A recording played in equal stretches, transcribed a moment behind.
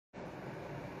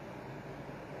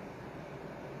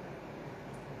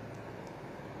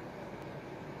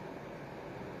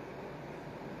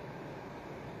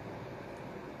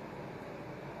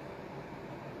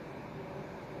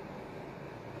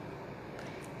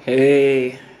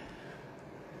Hey.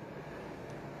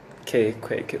 Okay,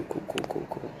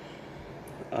 cool.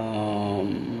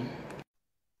 Um,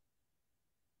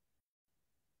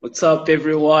 what's up,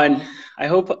 everyone?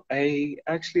 I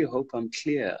actually hope I'm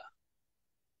clear.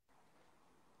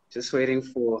 Just waiting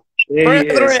for. There he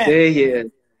is. Brethren, There he is.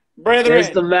 There's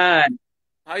brethren, the man.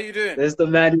 how you doing? There's the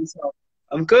man himself.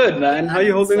 I'm good, The man. How man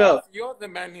you holding himself. up? You're the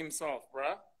man himself,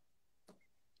 bruh.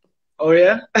 Oh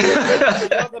yeah.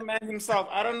 You're the man himself.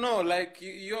 I don't know, like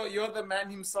you're the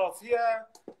man himself here.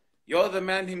 You're the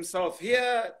man himself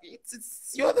here.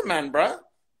 It's you're the man, bruh.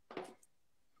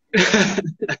 How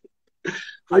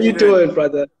How you you doing? doing,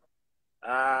 brother?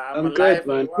 I'm I'm good, alive and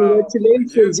man. well. And you?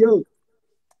 Congratulations, yo.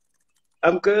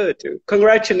 I'm good, dude.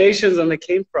 Congratulations on the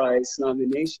Kane Prize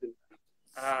nomination.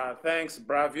 Thanks,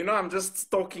 bruv. You know, I'm just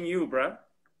stalking you, bruh.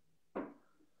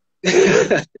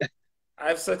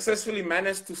 I've successfully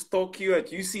managed to stalk you at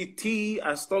UCT.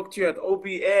 I stalked you at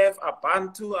OBF,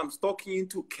 Abantu. I'm stalking you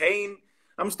into Kane.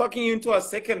 I'm stalking you into a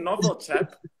second novel,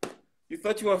 chap. You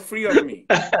thought you were free of me.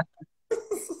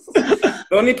 The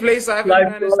only place I haven't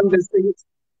managed Lifelong distinct.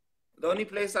 the only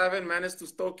place I haven't managed to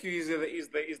stalk you is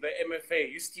the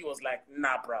MFA. UCT was like,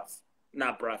 nah,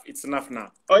 bruv, it's enough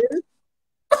now. Oh yeah.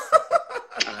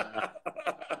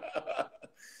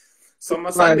 So How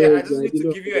it Masande, I is, just man. need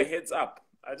to give you a heads up.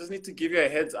 I just need to give you a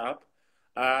heads up.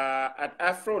 At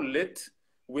Afrolit,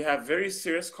 we have very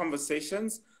serious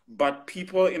conversations, but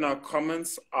people in our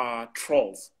comments are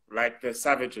trolls, like they're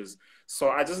savages. So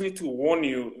I just need to warn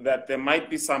you that there might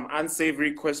be some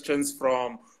unsavory questions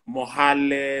from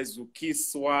Mohale,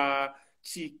 Zukiswa,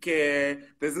 Chike.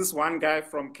 There's this one guy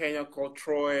from Kenya called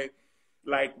Troy.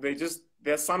 Like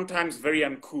they're sometimes very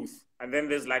uncouth. And then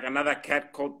there's like another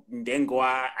cat called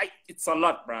Ndengwa. It's a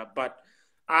lot, bruh. But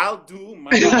I'll do my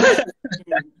best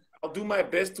to I'll do my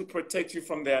best to protect you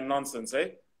from their nonsense, eh?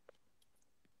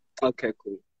 Okay,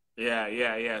 cool.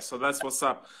 Yeah. So that's what's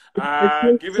up. It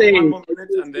feels Give it one safe. more It minute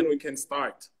feels and then we good. can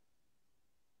start.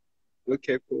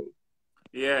 Okay, cool.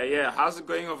 Yeah. How's it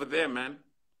going over there, man?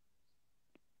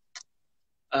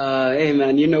 Hey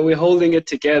man, we're holding it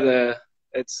together.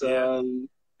 It's Yeah, um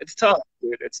it's tough,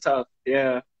 dude. It's tough.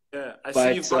 Yeah. yeah. But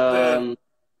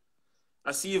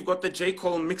I see you've got the J.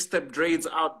 Cole mixtape Dreads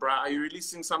out, bruh. Are you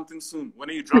releasing something soon? When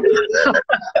are you dropping it?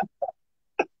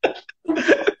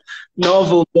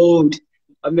 novel mode.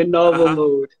 I'm in novel Uh-huh.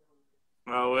 mode.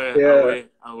 Away, Yeah. away,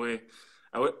 away,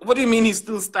 away. What do you mean he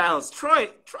still styles?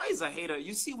 Troy is a hater.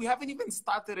 You see, we haven't even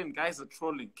started and guys are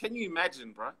trolling. Can you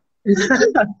imagine, bro?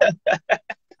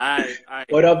 I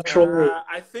What up, troll?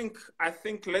 I think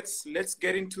let's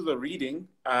get into the reading.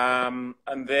 And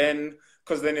then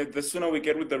because then the sooner we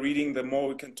get with the reading, the more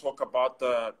we can talk about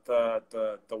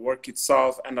the work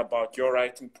itself and about your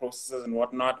writing processes and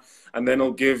whatnot. And then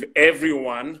it'll give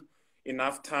everyone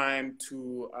enough time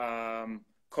to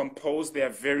compose their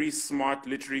very smart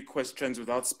literary questions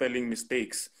without spelling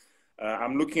mistakes.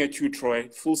 I'm looking at you, Troy.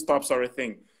 Full stops are a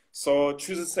thing. So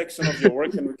choose a section of your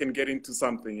work and we can get into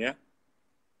something, yeah?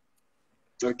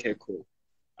 Okay, cool.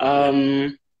 Yeah.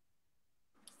 Um,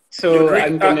 so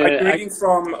I'm Are gonna you reading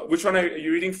from, which one are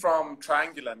you reading from?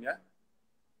 Triangulum, yeah?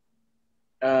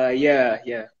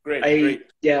 yeah. Great.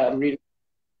 I'm reading.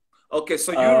 Okay,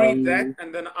 so you read that Um,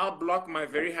 and then I'll block my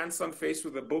very handsome face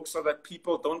with the book so that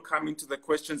people don't come into the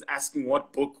questions asking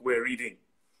what book we're reading.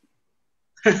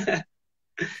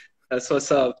 that's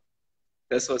what's up.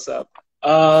 That's what's up.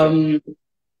 Sure. Um,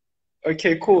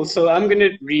 okay, cool. So I'm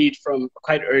gonna read from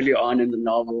quite early on in the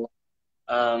novel.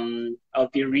 I'll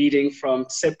be reading from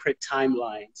separate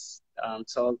timelines.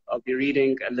 So I'll be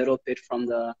reading a little bit from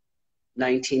the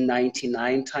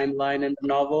 1999 timeline in the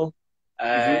novel,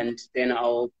 Mm-hmm. and then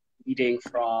I'll be reading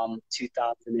from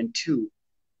 2002.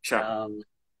 Sure.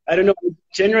 I don't know.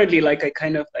 Generally, like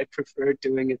I prefer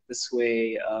doing it this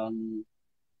way.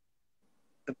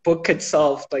 The book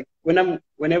itself, like whenever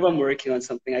I'm working on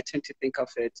something, I tend to think of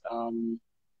it.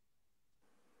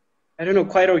 I don't know,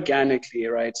 quite organically,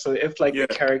 right? So if like the Yeah.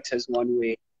 character's one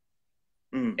way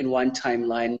Mm. in one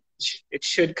timeline, it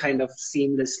should kind of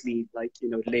seamlessly like,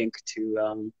 link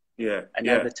to Yeah.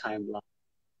 another timeline.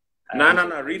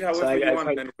 No. Read So however you I want,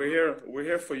 quite man. We're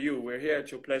here for you. We're here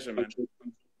at your pleasure, man. okay,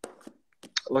 Yeah.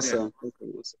 awesome.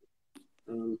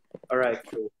 All right,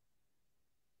 cool.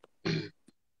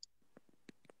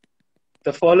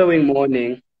 The following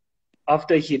morning,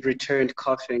 after he'd returned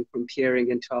coughing from peering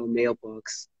into our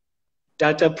mailbox,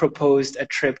 Data proposed a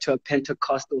trip to a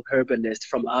Pentecostal herbalist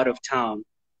from out of town.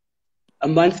 A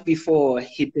month before,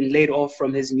 he'd been laid off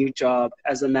from his new job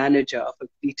as a manager of a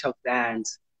fleet of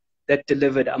vans that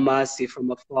delivered amasi from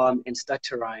a farm in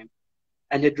Stutterheim.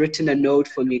 and had written a note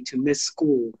for me to miss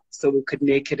school so we could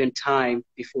make it in time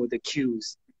before the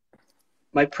queues.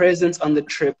 My presence on the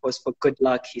trip was for good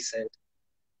luck, he said.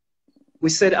 We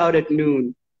set out at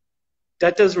noon.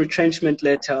 Datta's retrenchment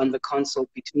letter on the console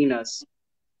between us.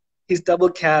 His double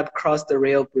cab crossed the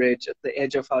rail bridge at the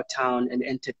edge of our town and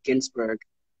entered Ginsburg,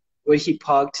 where he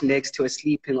parked next to a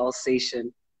sleeping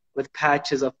Alsatian with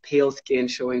patches of pale skin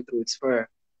showing through its fur.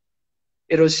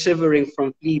 It was shivering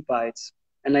from flea bites,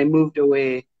 and I moved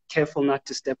away, careful not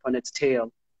to step on its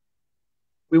tail.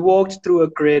 We walked through a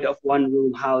grid of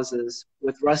one-room houses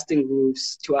with rusting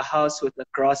roofs to a house with a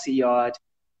grassy yard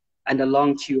and a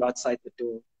long queue outside the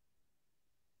door.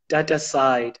 Datta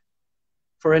sighed.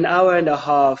 For an hour and a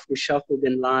half, we shuffled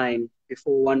in line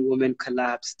before one woman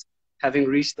collapsed, having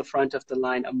reached the front of the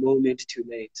line a moment too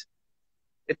late.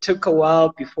 It took a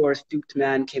while before a stooped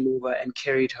man came over and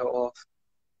carried her off.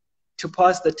 To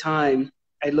pass the time,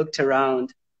 I looked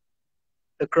around.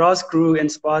 The grass grew in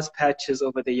sparse patches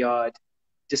over the yard,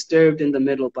 disturbed in the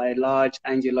middle by large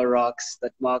angular rocks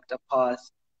that marked a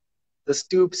path. The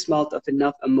stoop smelt of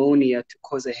enough ammonia to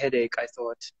cause a headache, I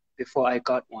thought, before I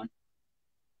got one.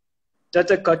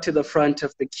 Datta got to the front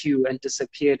of the queue and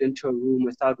disappeared into a room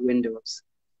without windows,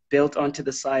 built onto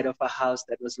the side of a house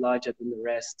that was larger than the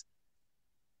rest.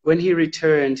 When he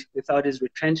returned without his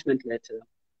retrenchment letter,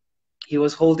 he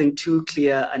was holding two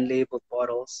clear, unlabeled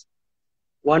bottles.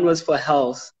 One was for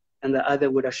health, and the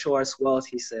other would assure us wealth,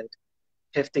 he said,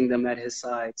 hefting them at his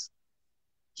sides.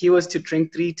 He was to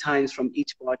drink 3 times from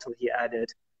each bottle, he added,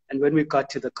 and when we got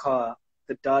to the car,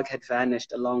 the dog had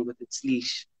vanished along with its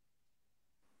leash.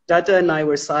 Datta and I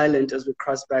were silent as we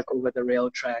crossed back over the rail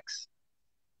tracks.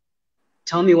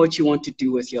 Tell me what you want to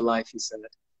do with your life, he said.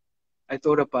 I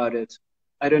thought about it.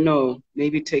 I don't know,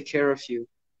 maybe take care of you.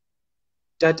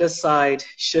 Datta sighed,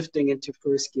 shifting into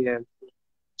first gear.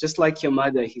 Just like your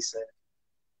mother, he said.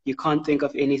 You can't think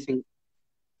of anything.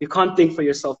 You can't think for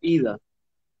yourself either.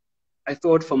 I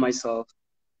thought for myself.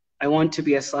 I want to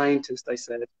be a scientist, I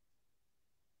said.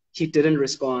 He didn't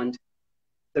respond.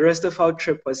 The rest of our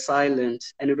trip was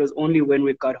silent, and it was only when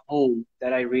we got home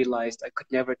that I realized I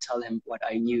could never tell him what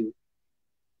I knew,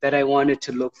 that I wanted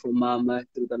to look for Mama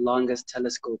through the longest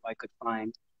telescope I could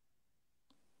find.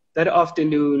 That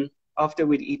afternoon, after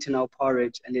we'd eaten our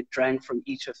porridge and it drank from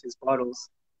each of his bottles,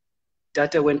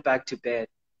 Datta went back to bed.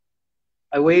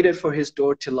 I waited for his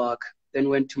door to lock, then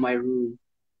went to my room.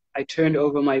 I turned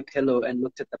over my pillow and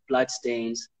looked at the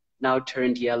bloodstains, now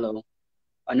turned yellow,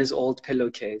 on his old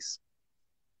pillowcase.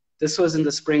 This was in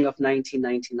the spring of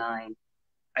 1999.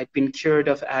 I'd been cured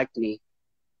of acne.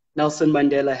 Nelson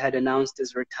Mandela had announced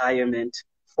his retirement,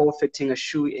 forfeiting a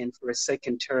shoe-in for a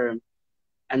second term,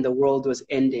 and the world was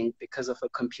ending because of a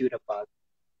computer bug.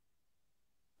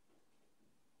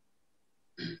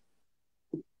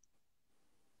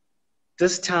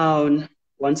 This town,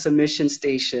 once a mission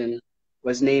station,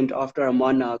 was named after a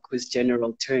monarch whose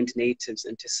general turned natives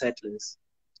into settlers,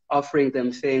 offering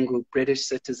them Fengu British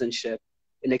citizenship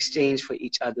in exchange for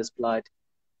each other's blood.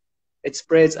 It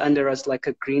spreads under us like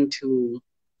a green tomb,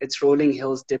 its rolling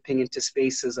hills dipping into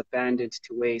spaces abandoned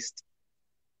to waste.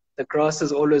 The grass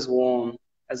is always warm,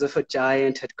 as if a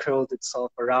giant had curled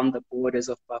itself around the borders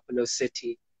of Buffalo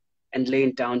City and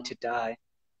lain down to die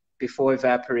before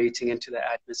evaporating into the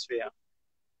atmosphere.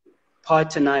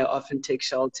 Pot and I often take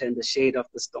shelter in the shade of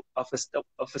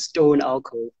a stone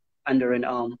alcove under an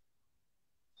elm.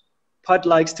 Pot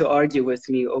likes to argue with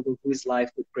me over whose life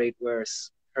would grade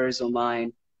worse, hers or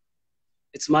mine.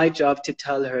 It's my job to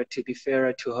tell her to be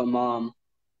fairer to her mom,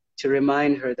 to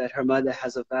remind her that her mother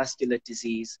has a vascular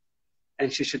disease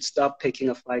and she should stop picking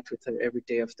a fight with her every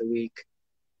day of the week.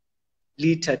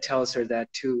 Lita tells her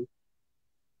that too.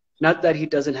 Not that he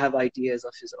doesn't have ideas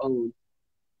of his own.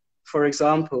 For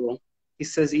example, he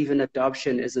says even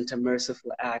adoption isn't a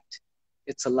merciful act,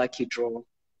 it's a lucky draw.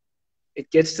 It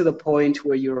gets to the point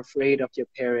where you're afraid of your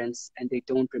parents and they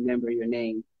don't remember your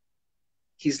name.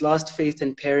 He's lost faith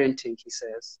in parenting, he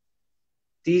says.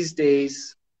 These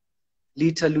days,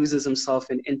 Lita loses himself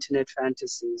in internet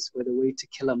fantasies where the way to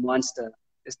kill a monster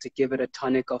is to give it a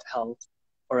tonic of health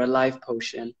or a life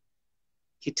potion.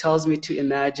 He tells me to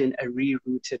imagine a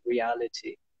rerouted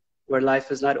reality where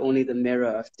life is not only the mirror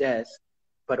of death,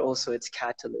 but also its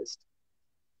catalyst.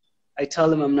 I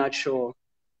tell him I'm not sure.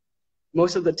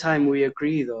 Most of the time we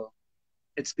agree though.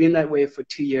 It's been that way for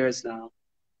 2 years now.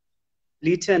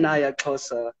 Lita and I are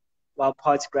closer, while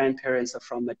Pot's grandparents are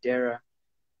from Madeira.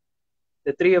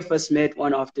 The 3 of us met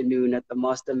one afternoon at the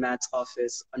Master Mat's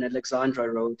office on Alexandra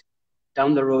Road,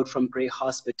 down the road from Grey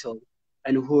Hospital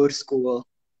and Hoer School,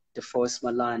 de Force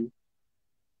Malan.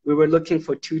 We were looking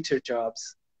for tutor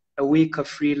jobs. A week of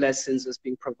free lessons was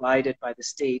being provided by the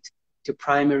state to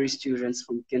primary students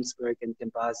from Ginsberg and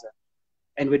Dimbaza,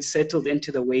 and we'd settled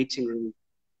into the waiting room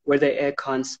where the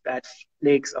aircon spat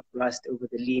flakes of rust over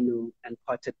the lino and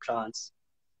potted plants.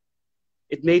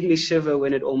 It made me shiver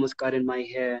when it almost got in my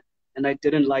hair, and I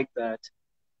didn't like that,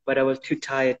 but I was too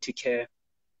tired to care.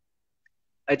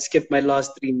 I'd skipped my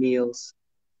last 3 meals.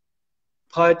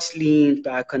 Pot leaned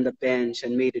back on the bench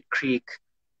and made it creak.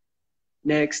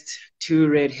 Next, 2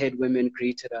 red-haired women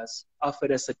greeted us,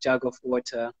 offered us a jug of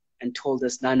water, and told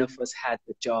us none of us had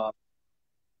the job.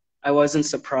 I wasn't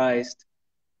surprised.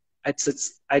 I'd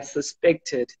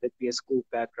suspected there'd be a school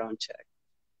background check.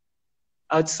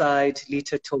 Outside,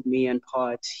 Lita told me and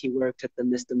Pot he worked at the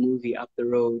Mr. Movie up the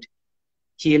road.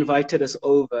 He invited us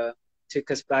over,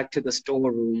 took us back to the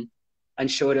storeroom, and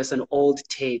showed us an old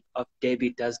tape of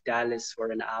Debbie Does Dallas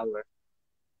for an hour.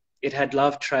 It had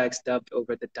love tracks dubbed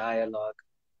over the dialogue.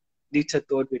 Lita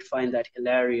thought we'd find that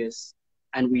hilarious,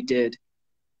 and we did.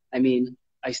 I mean,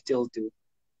 I still do.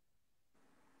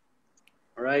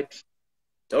 All right.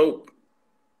 Dope.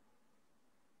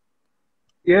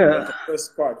 Yeah. That's the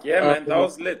first part. Yeah, man, that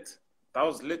was lit. That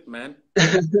was lit, man.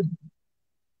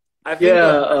 I think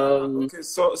okay,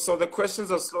 so the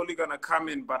questions are slowly gonna come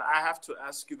in, but I have to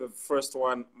ask you the first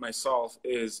one myself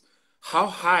is how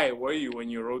high were you when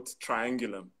you wrote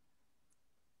Triangulum?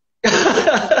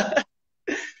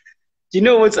 You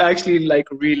know what's actually like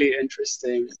really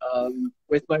interesting?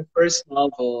 With my first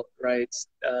novel, right?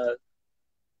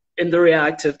 In the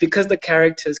reactive, because the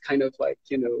characters kind of like,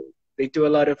 you know, they do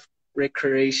a lot of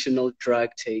recreational drug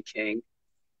taking.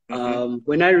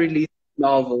 When I released the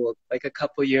novel like a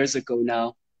couple years ago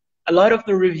now, a lot of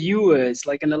the reviewers,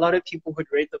 like, and a lot of people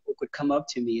who'd read the book would come up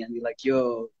to me and be like,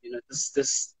 yo, you know,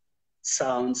 this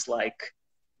sounds like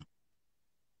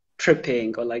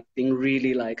tripping or like being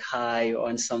really like high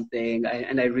on something,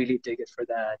 and I really dig it for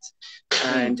that.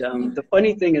 And the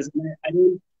funny thing is,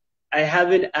 I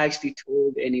haven't actually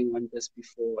told anyone this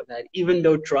before, that even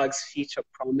though drugs feature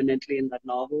prominently in that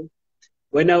novel,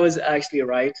 when I was actually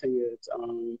writing it,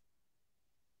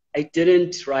 I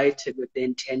didn't write it with the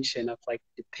intention of like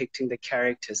depicting the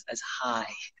characters as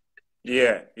high.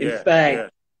 Yeah. In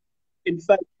fact,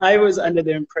 I was under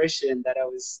the impression that I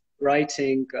was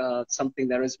writing something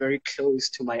that was very close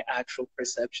to my actual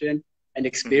perception and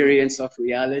experience of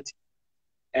reality.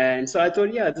 And so I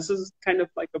thought, yeah, this is kind of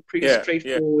like a pretty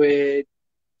straightforward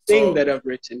thing that I've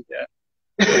written here.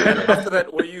 And after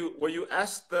that, were you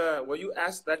asked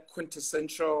that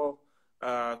quintessential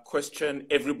question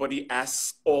everybody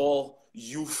asks all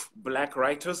youth Black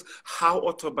writers? How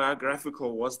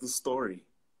autobiographical was the story?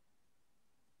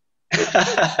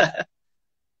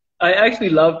 I actually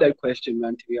love that question,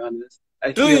 man, to be honest.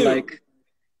 I feel like,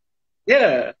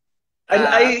 yeah.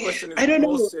 I don't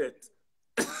know.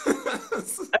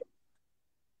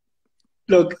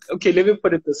 Look, okay, let me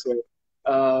put it this way.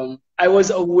 I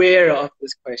was aware of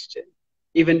this question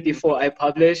even before I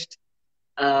published.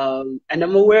 And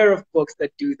I'm aware of books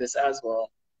that do this as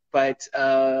well. But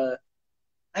I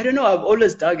don't know, I've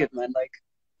always dug it, man. Like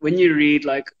when you read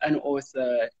like an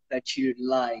author that you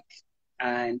like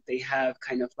and they have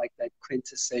kind of like that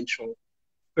quintessential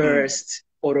first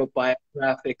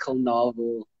autobiographical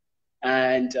novel.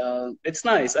 And it's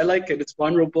nice. I like it. It's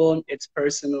vulnerable. It's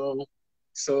personal.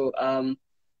 So,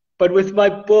 but with my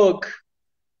book,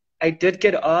 I did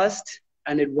get asked,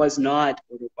 and it was not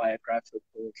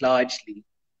autobiographical largely,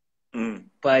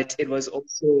 but it was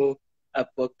also a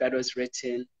book that was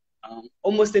written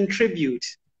almost in tribute,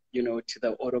 you know, to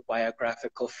the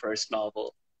autobiographical first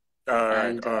novel. All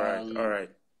right.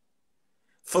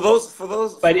 For those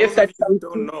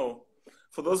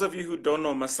of you who don't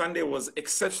know, Masande was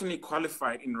exceptionally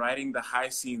qualified in writing the high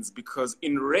scenes because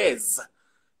in Res,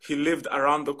 he lived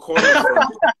around the corner from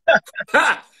me.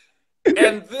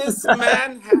 And this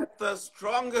man had the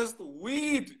strongest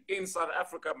weed in South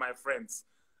Africa, my friends.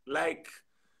 Like,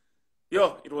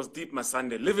 yo, it was deep,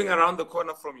 Masande. Living around the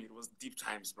corner from you, it was deep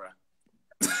times, bruh.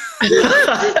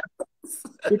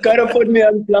 You gotta put me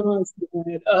on blast,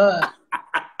 man.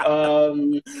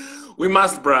 We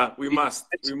must, bruh. We must.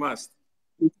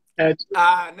 You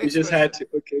just had to.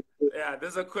 Okay. Cool. Yeah,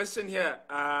 there's a question here.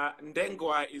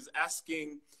 Ndengwa is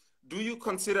asking, do you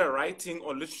consider writing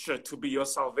or literature to be your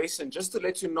salvation? Just to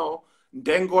let you know,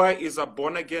 Ndengwa is a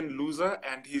born-again loser,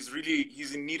 and he's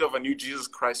in need of a new Jesus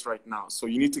Christ right now. So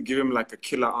you need to give him like a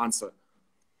killer answer.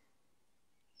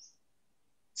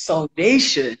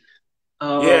 Salvation.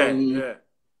 Yeah.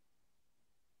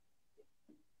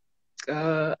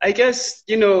 I guess,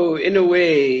 you know, in a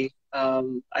way,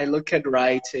 I look at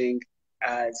writing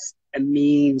as a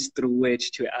means through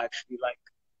which to actually like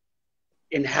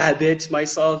inhabit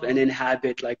myself and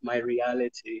inhabit like my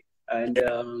reality. And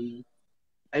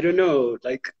I don't know,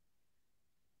 like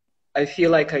I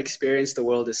feel like I experience the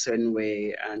world a certain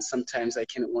way, and sometimes I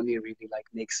can only really like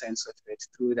make sense of it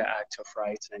through the act of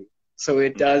writing. So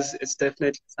it's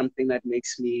definitely something that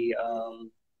makes me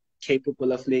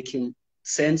capable of making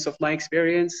sense of my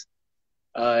experience.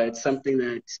 It's something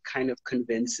that kind of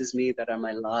convinces me that I'm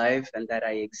alive and that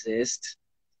I exist.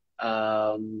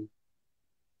 Um,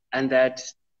 and that,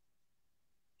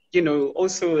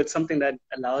 also it's something that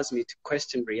allows me to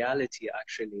question reality,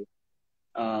 actually,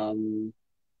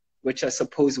 which I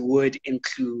suppose would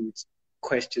include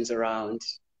questions around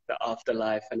the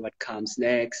afterlife and what comes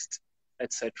next,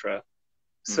 etc.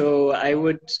 So I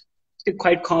would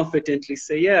quite confidently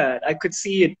say, yeah, I could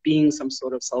see it being some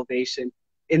sort of salvation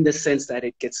in the sense that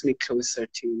it gets me closer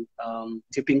to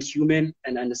being human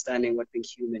and understanding what being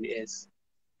human is.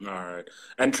 All right.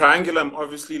 And Triangulum,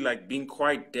 obviously, like being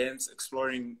quite dense,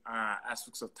 exploring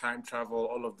aspects of time travel,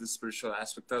 all of this spiritual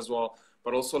aspect as well,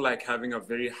 but also like having a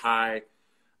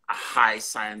high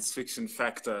science fiction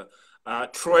factor.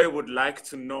 Troy would like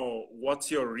to know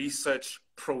what's your research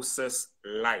process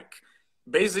like.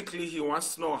 Basically, he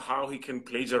wants to know how he can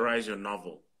plagiarize your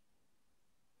novel.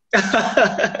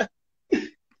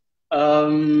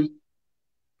 um,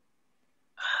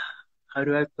 how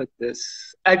do I put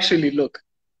this? Actually, look,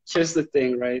 here's the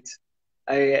thing, right?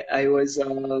 I I was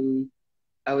um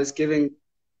I was giving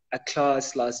a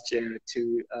class last year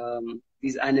to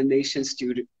these animation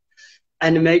studio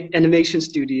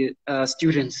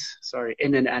students, sorry,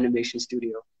 in an animation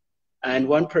studio. And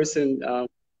one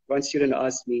student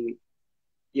asked me,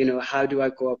 how do I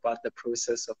go about the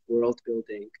process of world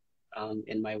building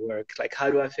in my work? Like,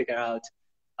 how do I figure out?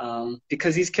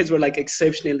 Because these kids were like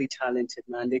exceptionally talented,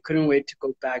 man. They couldn't wait to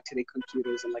go back to their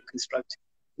computers and like construct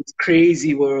these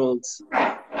crazy worlds.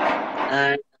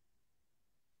 And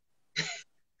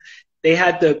they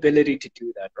had the ability to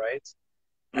do that, right?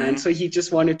 And Mm-hmm. so he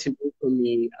just wanted to know from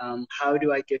me, how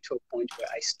do I get to a point where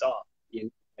I stop?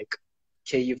 Like,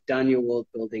 okay, you've done your world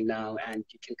building now and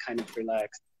you can kind of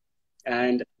relax.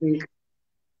 And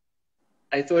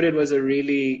I thought it was a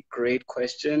really great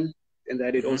question and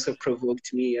that it Mm-hmm. also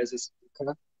provoked me as a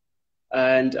speaker.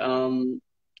 And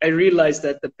I realized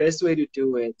that the best way to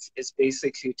do it is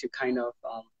basically to kind of,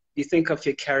 you think of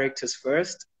your characters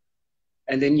first,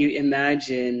 and then you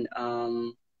imagine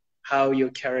how your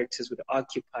characters would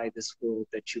occupy this world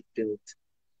that you built.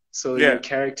 So your Yeah.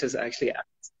 characters actually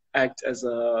act as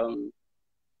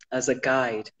a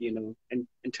guide,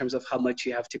 in terms of how much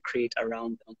you have to create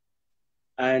around them.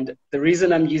 And the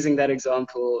reason I'm using that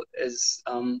example is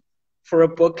for a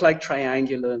book like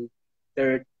Triangulum,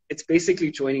 it's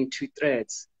basically joining two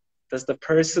threads. There's the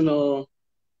personal,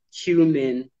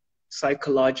 human,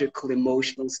 psychological,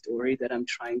 emotional story that I'm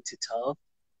trying to tell,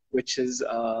 which is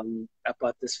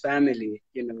about this family,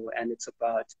 and it's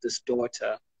about this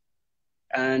daughter.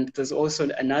 And there's also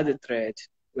another thread,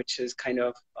 which is kind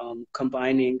of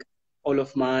combining all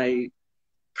of my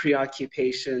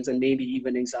preoccupations and maybe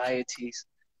even anxieties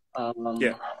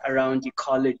Yeah. around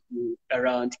ecology,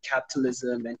 around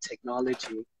capitalism and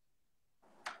technology.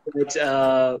 But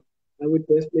I would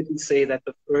definitely say that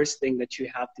the first thing that you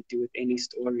have to do with any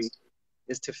story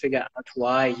is to figure out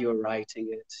why you're writing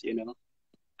it.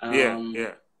 Yeah. Um,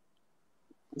 Yeah.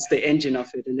 it's the engine of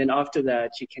it. And then after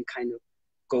that, you can kind of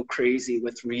go crazy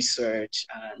with research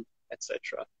and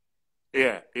etc.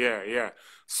 Yeah, yeah, yeah.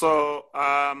 So,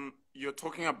 you're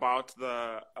talking about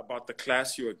the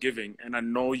class you were giving, and I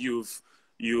know you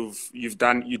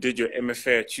did your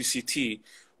MFA at UCT.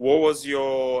 What was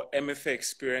your MFA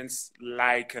experience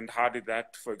like, and how did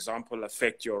that, for example,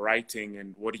 affect your writing,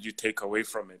 and what did you take away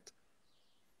from it?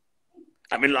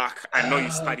 I mean, like, I know you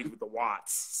studied with the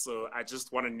Watts, so I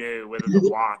just want to know whether the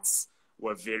Watts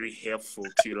were very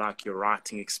helpful to like your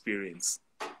writing experience.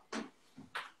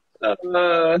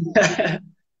 Uh,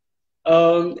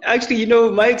 actually,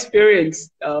 my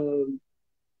experience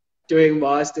doing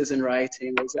masters in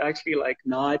writing was actually like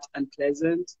not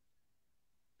unpleasant,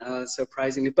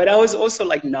 surprisingly. But I was also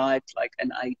like not like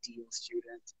an ideal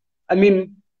student. I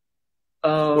mean,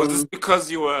 Was this um,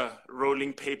 because you were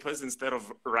rolling papers instead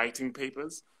of writing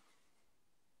papers?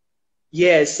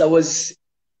 yes, I was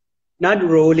not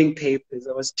rolling papers.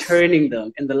 I was turning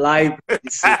them in the library. You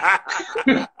see.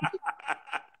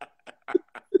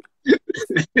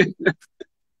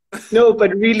 No,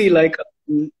 but really, like,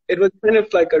 it was kind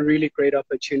of like a really great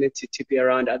opportunity to be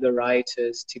around other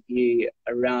writers, to be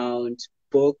around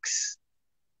books,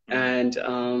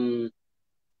 Mm.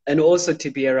 and also to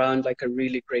be around like a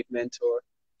really great mentor.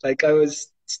 Like I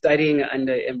was studying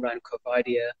under Imran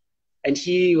Kovadia, And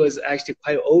he was actually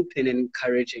quite open in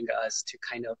encouraging us to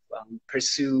kind of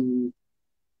pursue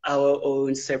our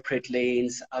own separate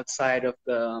lanes outside of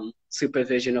the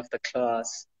supervision of the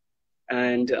class.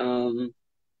 And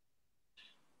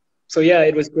so yeah,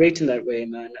 it was great in that way,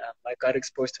 man. I got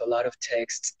exposed to a lot of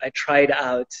texts. I tried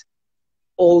out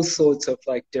all sorts of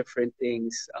like different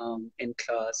things in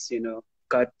class, you know,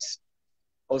 got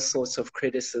all sorts of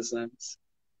criticisms.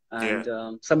 Yeah.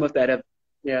 And some of that have,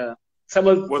 yeah, some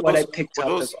of Were what I those picked were up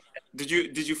as those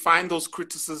did you find those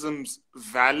criticisms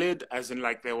valid, as in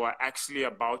like they were actually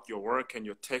about your work and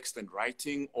your text and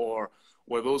writing, or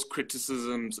were those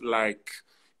criticisms like,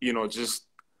 just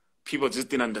people just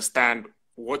didn't understand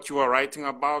what you were writing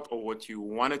about or what you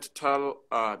wanted to tell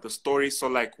the story? So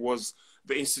like, was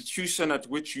the institution at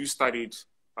which you studied,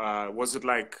 was it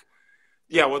like,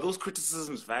 yeah, were those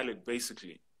criticisms valid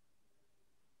basically?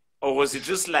 Or was it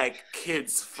just like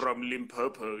kids from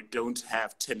Limpopo don't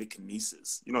have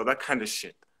telekinesis? That kind of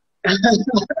shit.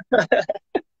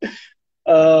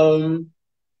 um,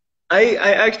 I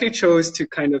actually chose to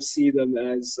kind of see them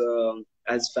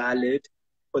as valid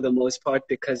for the most part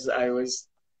because I was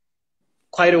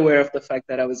quite aware of the fact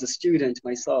that I was a student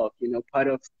myself. You know, part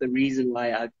of the reason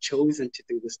why I've chosen to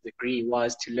do this degree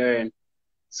was to learn.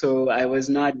 So I was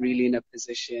not really in a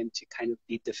position to kind of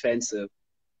be defensive,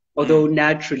 although Mm,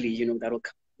 naturally, you know, that'll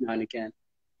come now and again.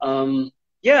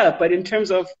 Yeah, but in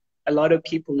terms of a lot of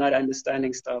people not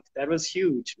understanding stuff, that was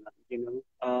huge, man, you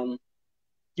know.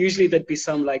 Usually there'd be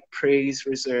some like praise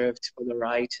reserved for the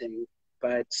writing,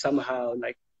 but somehow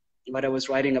like what I was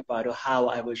writing about or how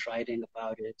I was writing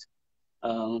about it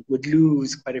would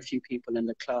lose quite a few people in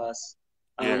the class.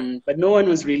 yeah, But no one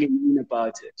was really mean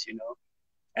about it, you know.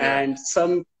 yeah, And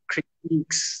some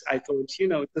critiques, I thought, you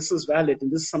know, this is valid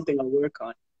and this is something I'll work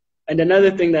on. And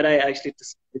another thing that I actually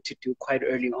decided to do quite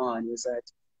early on was that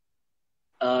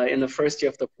in the first year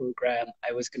of the program,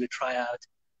 I was going to try out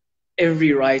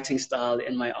every writing style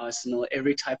in my arsenal,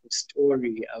 every type of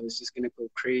story. I was just going to go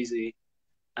crazy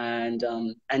and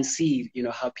see, you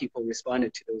know, how people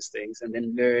responded to those things, and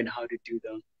then learn how to do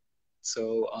them.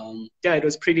 So yeah, it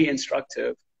was pretty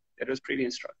instructive. It was pretty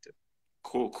instructive.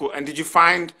 cool, cool. And did you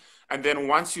find, and then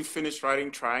once you finished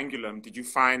writing Triangulum, did you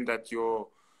find that your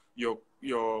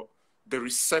the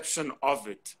reception of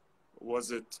it,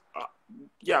 was it,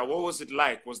 yeah, what was it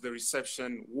like? Was the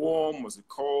reception warm? Was it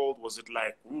cold? Was it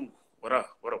like, ooh,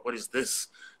 what is this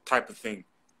type of thing?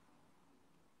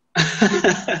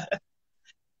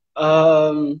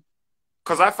 um,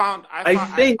 Because I found I I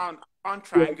found I think found I found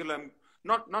yeah. Triangulum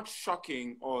not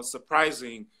shocking or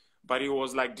surprising, but it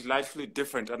was like delightfully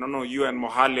different. I don't know, you and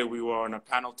Mohale, we were on a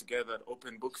panel together at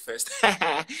Open Book Fest,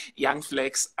 Young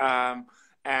Flex, and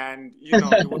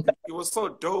it was so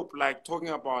dope, like talking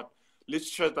about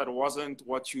literature that wasn't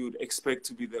what you'd expect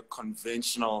to be the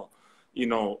conventional, you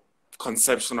know,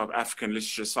 conception of African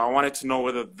literature. So I wanted to know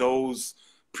whether those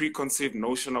preconceived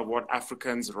notion of what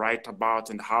Africans write about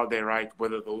and how they write,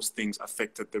 whether those things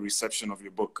affected the reception of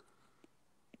your book.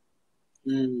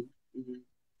 Mm, mhm.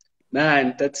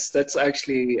 Man, that's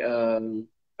actually a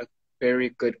very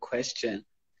good question.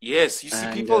 Yes, you see,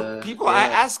 And people, I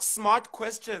yeah. ask smart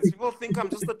questions. People think I'm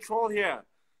just a troll here.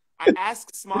 I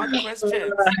ask smart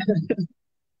questions.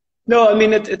 No, I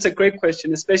mean it's a great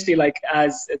question, especially like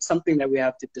as it's something that we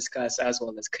have to discuss as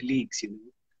well as colleagues, you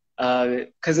know.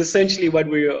 Because essentially what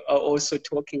we are also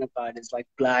talking about is like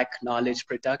Black knowledge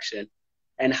production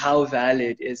and how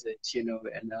valid is it, you know,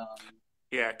 and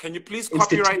Yeah, can you please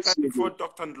copyright that before institutionally.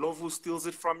 Dr. Ndlovu steals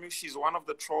it from you? She's one of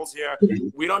the trolls here.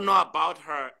 We don't know about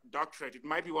her doctorate. It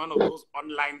might be one of those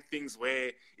online things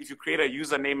where if you create a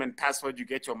username and password, you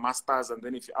get your master's, and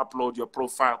then if you upload your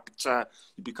profile picture,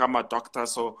 you become a doctor.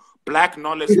 So Black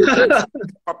knowledge production,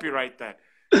 copyright that.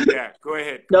 Yeah, go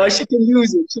ahead, go No, ahead. she can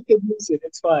use it. She can use it.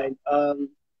 It's fine.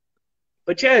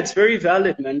 But yeah, it's very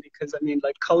valid, man, because I mean,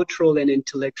 like cultural and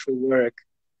intellectual work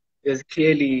is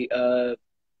clearly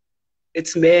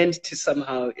it's meant to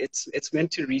somehow it's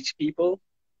meant to reach people,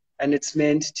 and it's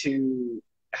meant to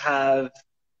have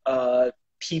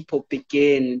people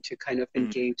begin to kind of Mm,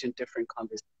 engage in different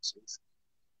conversations.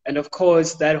 And of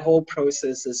course, that whole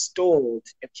process is stalled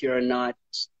if you're not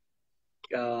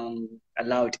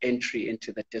allowed entry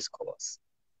into the discourse.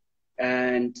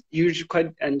 And usually,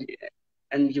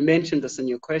 and you mentioned this in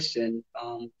your question.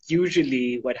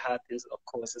 Usually, what happens, of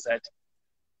course, is that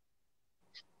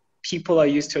people are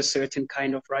used to a certain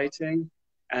kind of writing,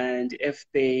 and if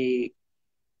they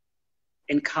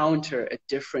encounter a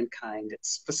different kind,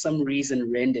 it's for some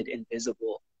reason rendered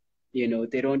invisible. You know,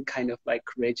 they don't kind of like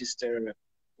register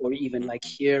or even like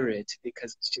mm, hear it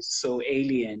because it's just so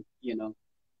alien, you know.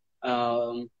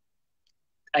 Um,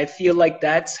 I feel like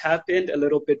that's happened a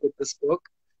little bit with this book.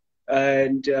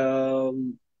 And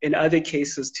in other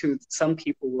cases too, some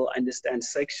people will understand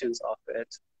sections of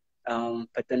it,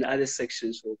 but then other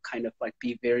sections will kind of like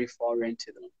be very foreign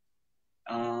to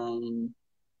them.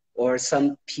 Or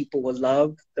some people will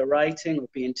love the writing or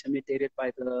be intimidated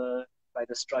by the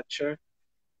structure,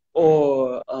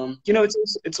 or you know,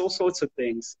 it's all sorts of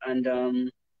things.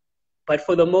 And but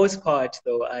for the most part,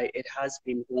 though, it has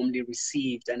been warmly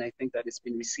received, and I think that it's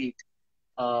been received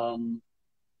um,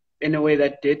 in a way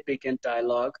that did begin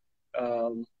dialogue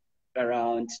um,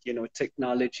 around, you know,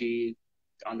 technology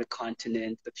on the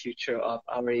continent, the future of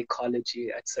our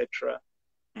ecology, etc.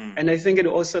 Mm. And I think it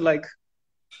also like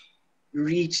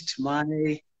reached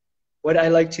my what I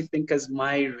like to think as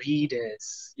my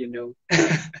readers, you know. I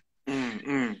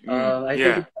think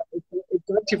Yeah, it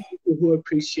got to people who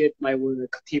appreciate my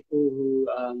work, people who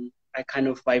I kind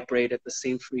of vibrate at the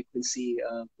same frequency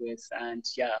with, and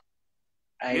yeah,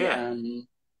 I yeah. am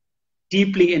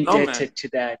deeply No, man. indebted to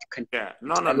that Yeah, content.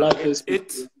 no, no, I no. love those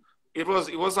people. It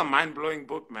was a mind-blowing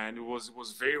book, man. It was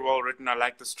very well written. I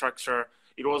like the structure.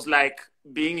 It was like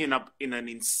being in an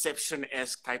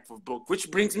Inception-esque type of book,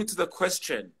 which brings me to the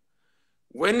question: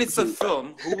 when it's a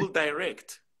film, who will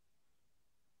direct?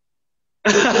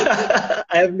 I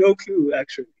have no clue,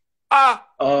 actually. Ah,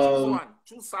 choose Um, one.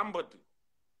 Choose somebody.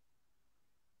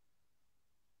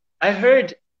 I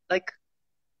heard, like,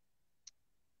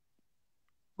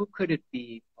 who could it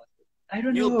be? I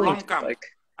don't Neil know, dude. Blomkamp. Like,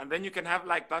 And then you can have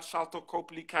like that Shalto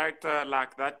Copley character,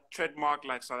 like that trademark,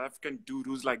 like South African dude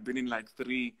who's like been in like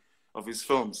 3 of his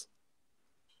films.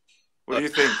 What do you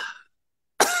think?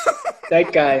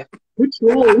 that guy. Which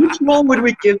role would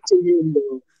we give to him,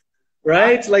 though? Huh?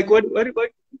 Right? Like, what?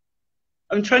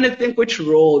 I'm trying to think which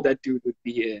role that dude would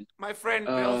be in. My friend,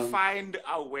 they'll Um, find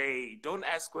a way. Don't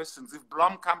ask questions. If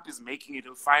Blomkamp is making it,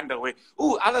 he'll find a way.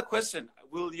 Ooh, other question.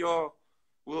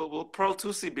 Will Pearl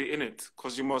Tusi be in it?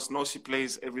 Because you must know she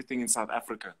plays everything in South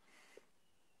Africa.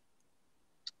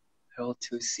 Pearl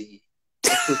Tusi.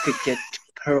 If we could get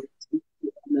Pearl Tusi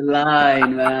on the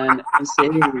line, man, I'm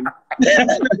saying.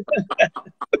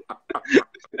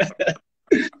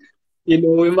 You know,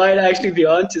 we might actually be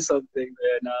onto something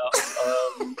there now.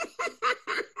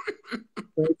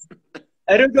 But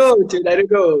I don't know, dude. I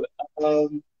don't know.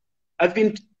 I've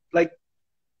been like,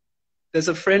 there's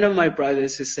a friend of my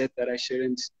brother's who said that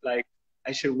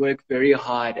I should work very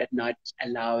hard at not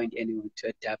allowing anyone to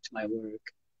adapt my work.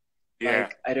 Yeah,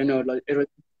 Like, I don't know, like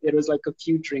it was like a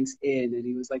few drinks in, and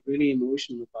he was like really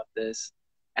emotional about this,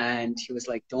 and he was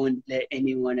like, "Don't let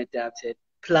anyone adapt it."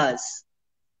 Plus,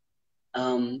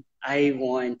 I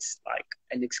want like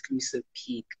an exclusive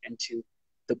peek into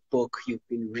the book you've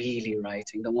been really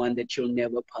writing, the one that you'll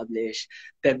never publish,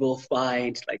 that we'll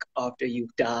find like after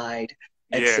you've died,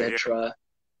 yeah, yeah, etc.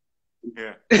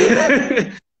 yeah.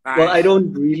 Well, I Nice.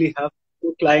 don't really have a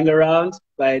book lying around,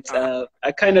 but Uh,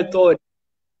 I kind of thought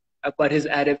about his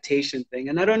adaptation thing,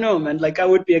 and I don't know, man. Like, I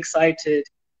would be excited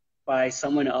by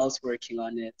someone else working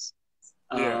on it,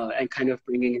 yeah. and kind of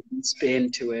bringing a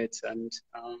spin to it, and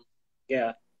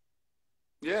yeah.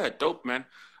 Yeah, dope, man.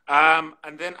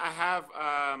 And then I have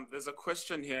there's a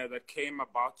question here that came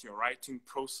about your writing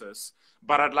process,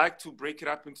 but I'd like to break it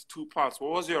up into 2 parts.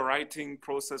 What was your writing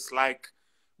process like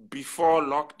before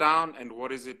lockdown, and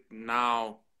what is it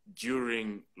now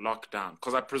during lockdown?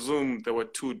 Because I presume there were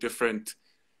 2 different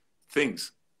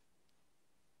things.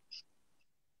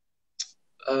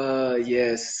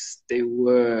 Yes, they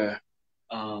were,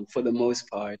 for the most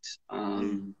part.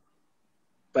 Mm.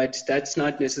 But that's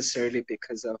not necessarily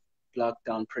because of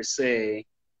lockdown per se.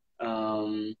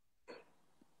 Um,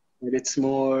 but it's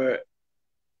more,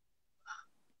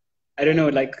 I don't know,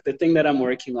 like the thing that I'm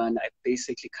working on, I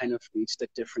basically kind of reached a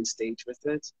different stage with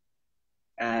it.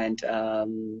 And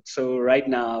so right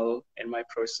now in my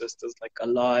process, there's like a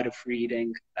lot of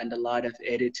reading and a lot of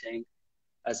editing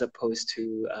as opposed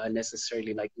to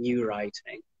necessarily like new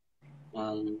writing.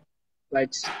 Um,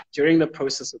 but during the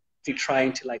process of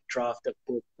trying to like draft a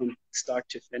book from start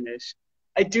to finish,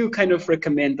 I do kind of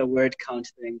recommend the word count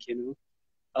thing, you know.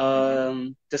 Hmm.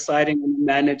 Deciding on a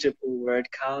manageable word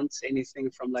count, anything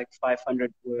from like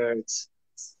 500 words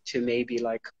to maybe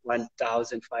like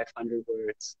 1,500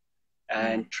 words,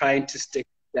 and Mm. trying to stick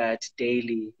to that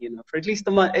daily, you know, for at least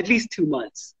a month, at least 2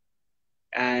 months.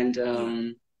 And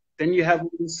Yeah. then you have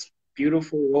this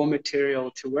beautiful raw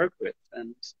material to work with,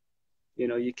 and you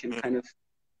know, you can Yeah. kind of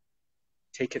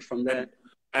take it from there.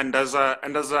 And as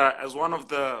one of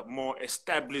the more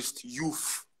established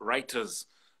youth writers,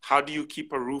 how do you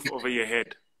keep a roof over your head?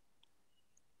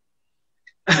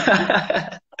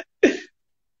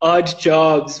 Odd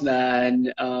jobs,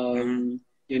 man. Hmm.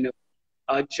 you know,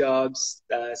 odd jobs,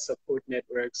 support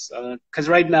networks. Because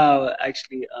right now,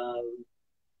 actually,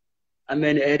 I'm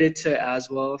an editor as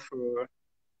well for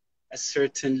a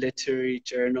certain literary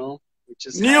journal, which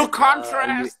just New had a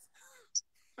contrast.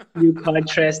 new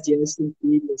contrast. Yes,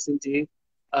 indeed. Yes, indeed.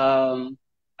 Um,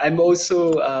 I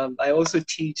also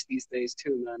teach these days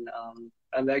too, man.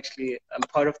 I'm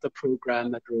part of the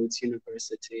program at Rhodes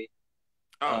University.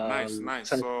 Oh, nice, nice.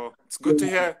 So So it's good to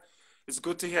yeah. hear. It's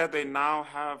good to hear they now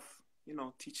have,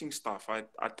 teaching stuff. I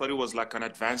thought it was like an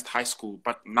advanced high school,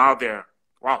 but now they're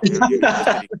a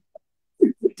university.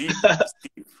 Deep, it's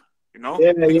deep.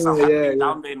 Yeah, Things are yeah, yeah, happening yeah.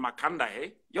 down there in Makanda,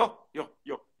 hey? Yo, yo,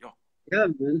 yo, yo. Yeah,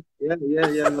 man. Yeah, yeah,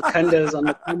 yeah. Wakanda is on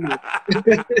the come.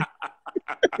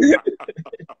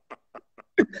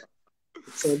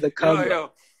 So the Yo, cover.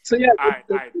 yo. So yeah,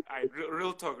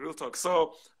 Real talk, real talk.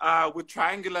 So, with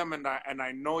Triangulum, and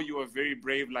I know you were very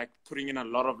brave, like putting in a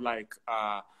lot of like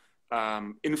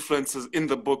influences in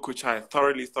the book, which I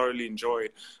thoroughly, thoroughly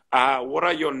enjoyed. What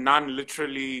are your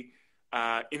non-literally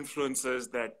influences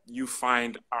that you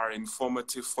find are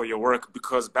informative for your work?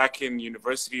 Because back in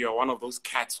university, you're one of those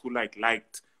cats who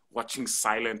liked watching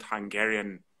silent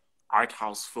Hungarian art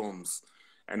house films,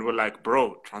 and we're like,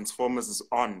 bro, Transformers is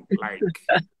on, like,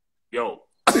 yo.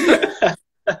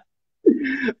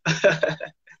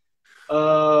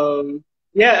 um,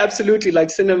 yeah, absolutely. Like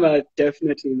cinema,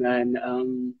 definitely, man.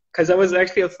 Because I was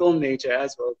actually a film major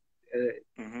as well,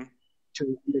 Hmm.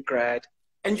 to undergrad.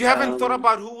 And you haven't thought Um,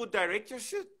 about who would direct your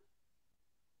shit?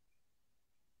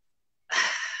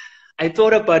 I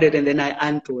thought about it and then I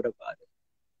unthought about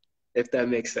it, if that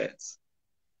makes sense.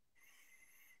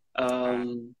 Uh,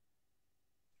 Um,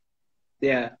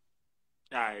 yeah,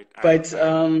 I, I, but I,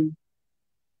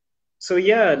 so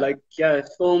yeah, like yeah,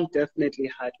 film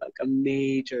definitely had like a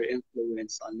major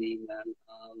influence on me, man.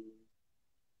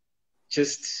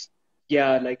 Just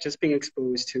yeah, like just being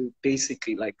exposed to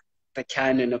basically like the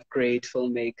canon of great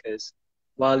filmmakers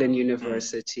while in mm,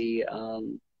 university,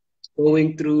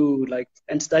 going through like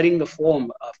and studying the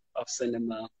form of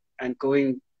cinema and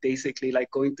going basically like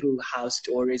going through how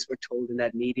stories were told in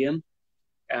that medium.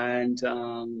 And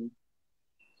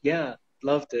yeah,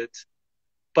 loved it.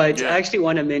 But I yeah, actually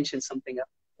want to mention something else,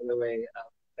 by the way,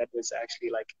 that was actually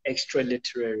like extra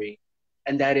literary,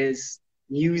 and that is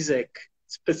music,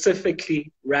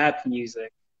 specifically rap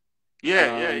music.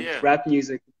 yeah, yeah, yeah, Rap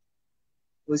music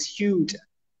was huge,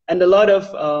 and a lot of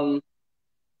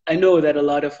I know that a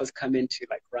lot of us come into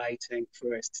like writing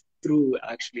first through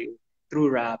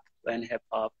rap and hip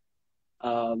hop.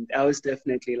 I was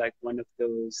definitely like one of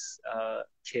those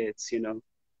kids, you know.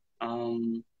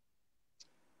 Um,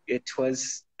 it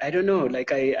was I don't know,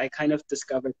 like I kind of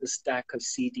discovered the stack of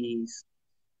CDs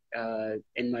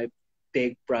in my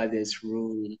big brother's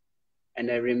room, and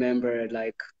I remember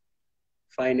like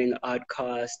finding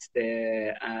Outcast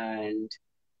there and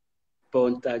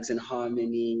Bone Thugs and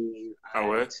Harmony and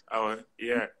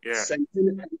yeah, yeah. so I'm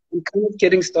kind of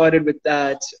getting started with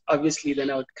that. Obviously,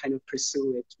 then I would kind of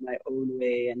pursue it my own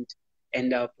way and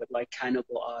end up with like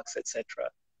Cannibal Ox, etc.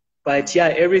 But Mm. yeah,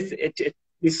 everything it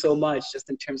me so much just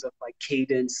in terms of like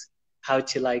cadence, how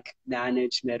to like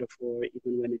manage metaphor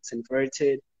even when it's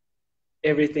inverted,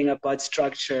 everything about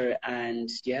structure, and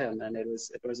yeah, man, it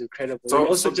was incredible, and So,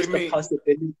 also so give just the me,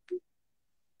 possibility.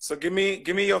 so give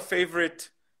me your favorite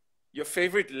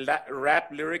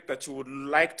rap lyric that you would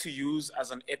like to use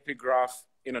as an epigraph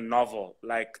in a novel,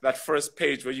 like that first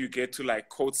page where you get to like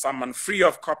quote someone free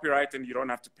of copyright and you don't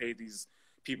have to pay these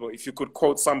people. If you could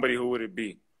quote somebody, who would it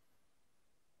be?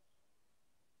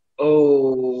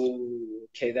 Oh,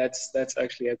 okay, that's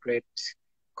actually a great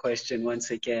question once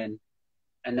again.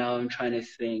 And now I'm trying to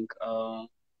think.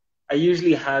 I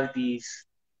usually have these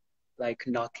like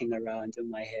knocking around in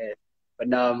my head, but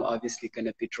now I'm obviously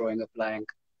gonna be drawing a blank.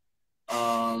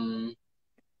 Um,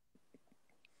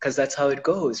 because that's how it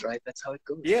goes, right? That's how it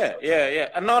goes. That's Yeah, how it yeah, goes. yeah.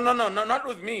 And no, no, no, no, not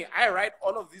with me. I write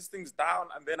all of these things down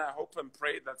and then I hope and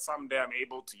pray that someday I'm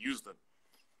able to use them.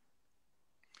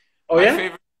 Oh yeah?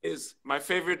 My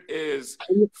favorite is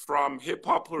from Hip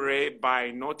Hop Hooray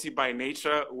by Naughty by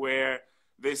Nature, where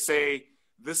they say,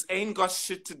 "This ain't got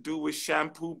shit to do with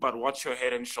shampoo, but watch your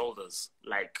head and shoulders."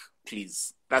 Like,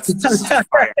 please, that's just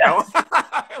fire.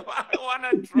 I want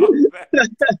to drop that.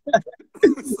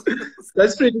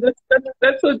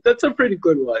 That's a pretty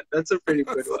good one. That's a pretty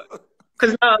good one.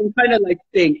 Because now I'm kind of like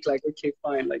think like, okay,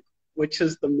 fine, like which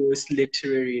is the most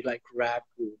literary like rap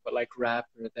group or like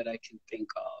rapper that I can think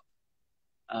of?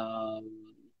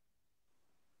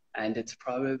 And it's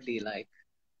probably like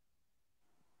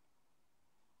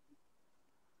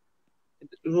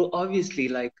it will obviously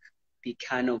like be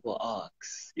Cannibal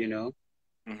Ox, you know?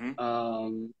 Mm-hmm.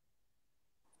 Um,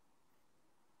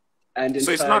 and in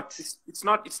So it's not fact, it's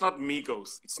not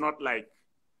Migos. It's not like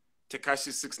Tekashi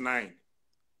 6ix9ine.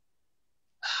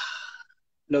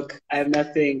 look, I have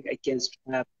nothing against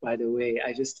trap, by the way.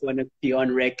 I just want to be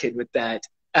on record with that.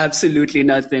 Absolutely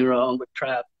nothing wrong with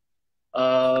trap.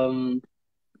 Um,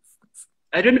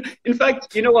 I don't know. In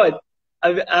fact, you know what?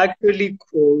 I've actually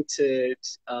quoted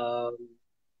um,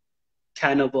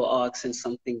 Cannibal Ox in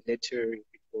something literary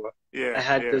before. I Yeah,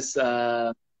 had yeah. this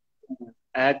I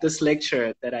had this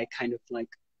lecture that I kind of like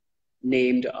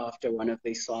named after one of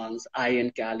their songs, Iron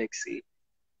Galaxy.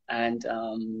 And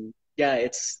yeah,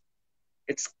 it's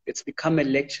become a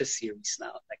lecture series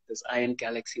now. Like there's Iron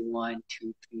Galaxy 1,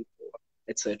 2, 3, 4,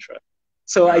 etc.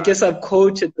 So I Uh, guess I've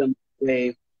quoted them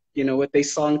way, with their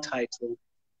song title.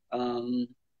 Um,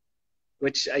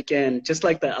 which again, just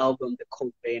like the album, The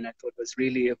Cold Vein, I thought was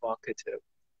really evocative.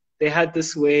 They had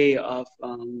this way of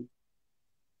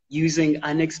using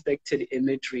unexpected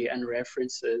imagery and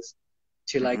references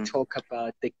to like mm-hmm. talk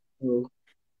about the ghetto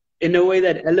in a way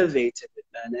that elevated it,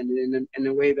 man, and in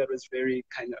a way that was very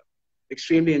kind of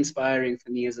extremely inspiring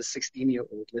for me as a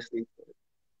 16-year-old listening to it.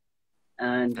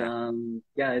 And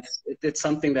Yeah. yeah, it's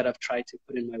something that I've tried to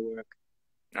put in my work.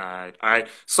 All right.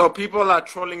 So people are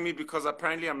trolling me because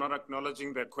apparently I'm not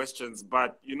acknowledging their questions.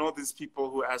 But you know these people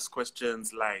who ask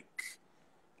questions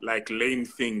like lame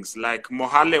things. Like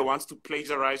Mohale wants to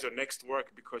plagiarize your next work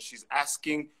because she's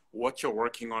asking what you're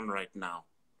working on right now.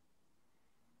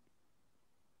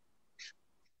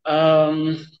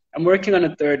 I'm working on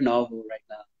a third novel right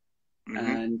now, Mm-hmm.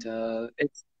 and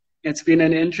it's been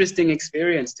an interesting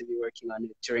experience to be working on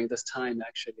it during this time,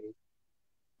 actually.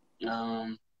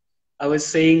 Um, I was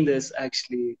saying this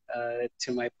actually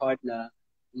to my partner,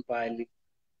 Bailey.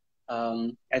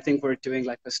 I think we're doing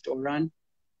like a store run,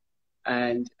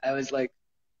 and I was like,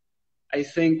 I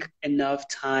think enough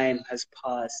time has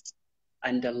passed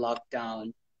under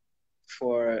lockdown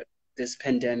for this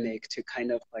pandemic to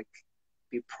kind of like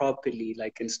be properly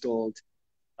like installed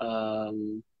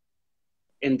um,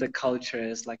 in the culture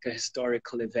as like a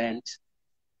historical event.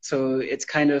 So it's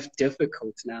kind of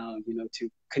difficult now, to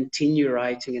continue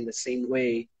writing in the same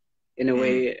way, in a Mm.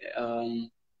 way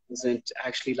doesn't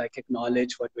actually like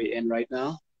acknowledge what we're in right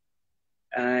now.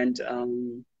 And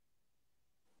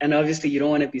obviously you don't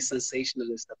want to be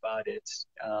sensationalist about it.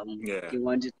 Yeah. You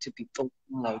want it to be thought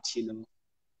out.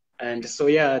 And so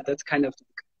yeah, that's kind of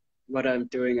what I'm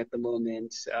doing at the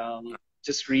moment.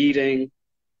 Just reading,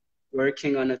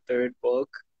 working on a third book,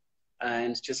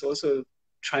 and just also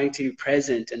trying to be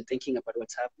present and thinking about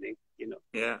what's happening,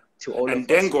 Yeah. to all of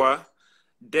And us here.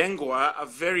 Dengwa, a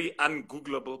very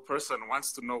ungoogleable person,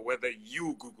 wants to know whether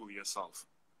you Google yourself.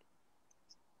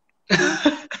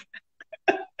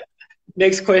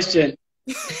 Next question.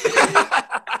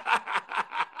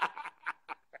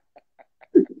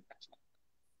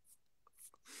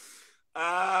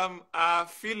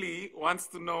 Philly wants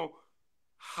to know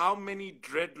how many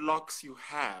dreadlocks you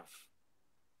have.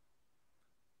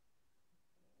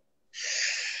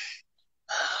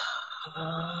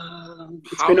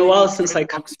 It's How been a many while since I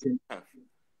dreadlocks you counted. have?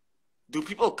 Do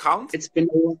people count? It's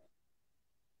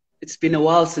been a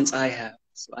while since I have,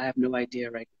 so I have no idea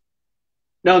right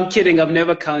now. No, I'm kidding. I've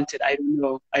never counted. I don't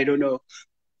know. I don't know.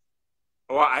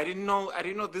 Oh, I didn't know. I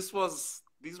didn't know these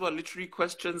were literary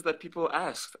questions that people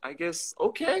asked. I guess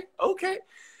okay, okay.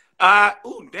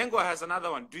 Dengo has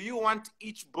another one. Do you want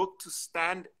each book to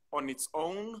stand on its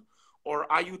own, or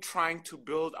are you trying to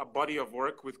build a body of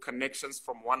work with connections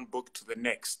from one book to the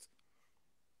next?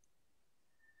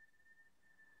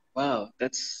 Wow,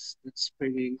 that's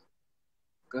pretty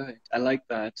good. I like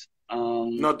that.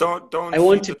 No, don't I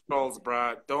want feed to. the trolls,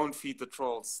 bruh. Don't feed the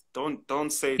trolls.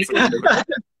 Don't say it's a good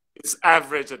question. It's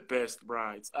average at best,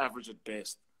 bruh. It's average at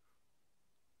best.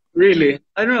 Really,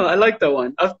 I don't know. I like that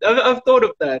one. I've thought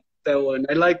of that one.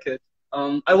 I like it.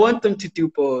 I want them to do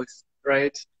both,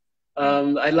 right?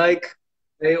 Mm.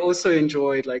 I also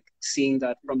enjoyed like seeing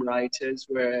that from writers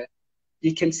where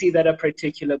you can see that a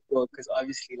particular book is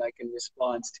obviously like in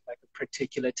response to like a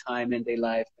particular time in their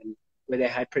life and where they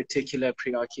had particular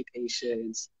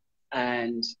preoccupations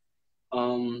and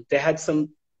they had some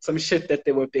shit that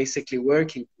they were basically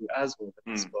working through as well with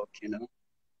this Mm. book.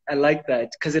 I like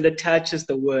that because it attaches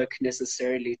the work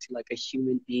necessarily to like a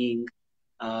human being,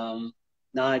 um,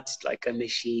 not like a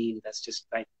machine that's just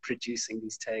like producing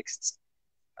these texts.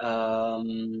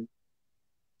 Um,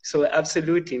 so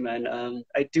absolutely, man.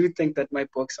 I do think that my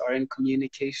books are in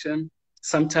communication,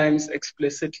 sometimes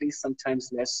explicitly,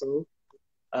 sometimes less so.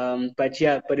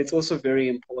 But it's also very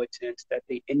important that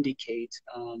they indicate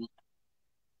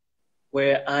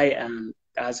where I am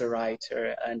as a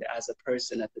writer and as a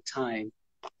person at the time,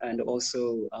 and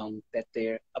also that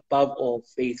they're above all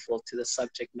faithful to the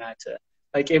subject matter.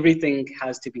 Like everything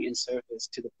has to be in service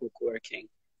to the book working.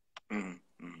 Mm.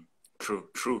 True,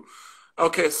 true.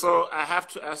 Okay, so I have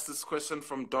to ask this question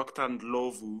from Dr.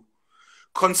 Ndlovu.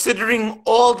 Considering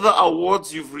all the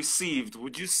awards you've received,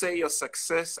 would you say your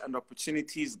success and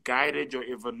opportunities guided your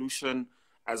evolution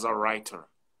as a writer?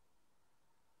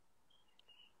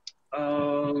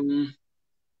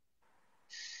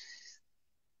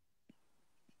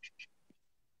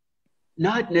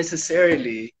 Not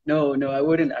necessarily. No, no, I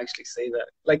wouldn't actually say that.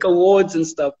 Like awards and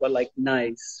stuff are like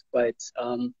nice, but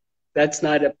that's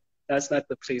not a that's not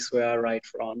the place where I write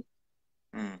from.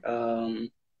 Um,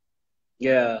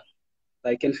 yeah,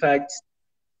 like in fact,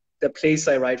 the place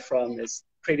I write from is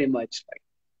pretty much like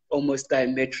almost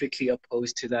diametrically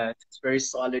opposed to that. It's very Yo,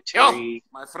 solitary.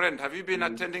 my friend, have you been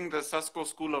attending the Sasko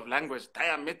School of Language?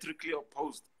 Diametrically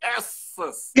opposed. Yes,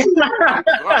 sis. My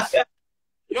gosh.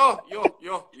 Yo.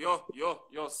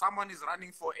 Someone is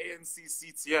running for ANC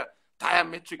seats here.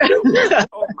 Diametrically opposed.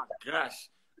 Oh my gosh.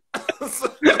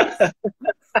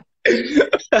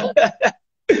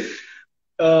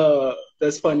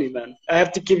 That's funny, man. I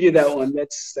have to give you that one.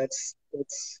 That's a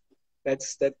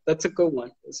good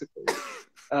one. That's a good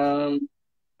one.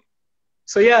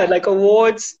 So yeah, like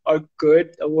awards are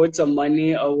good. Awards are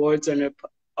money. Awards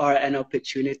are an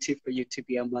opportunity for you to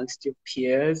be amongst your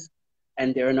peers,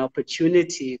 and they're an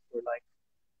opportunity for like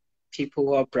people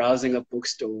who are browsing a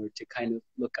bookstore to kind of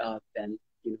look up and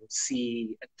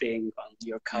see a thing on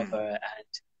your cover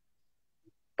and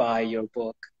buy your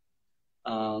book.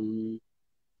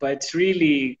 But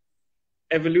really,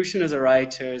 evolution as a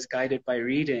writer is guided by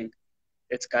reading.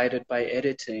 It's guided by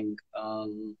editing.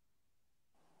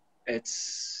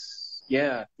 It's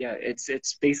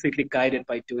basically guided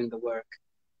by doing the work.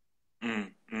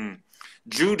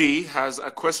 Judy has a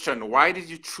question. Why did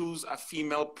you choose a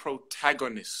female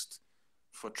protagonist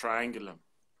for Triangulum?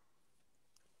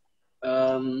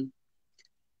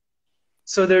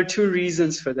 So there are two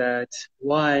reasons for that.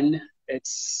 One,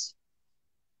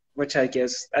 which I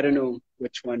guess, I don't know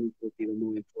which one would be the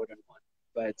more important one,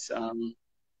 but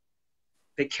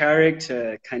the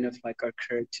character kind of like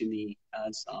occurred to me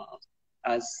as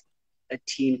a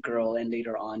teen girl and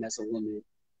later on as a woman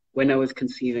when I was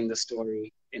conceiving the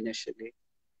story initially.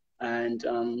 And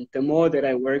the more that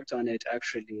I worked on it,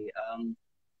 actually,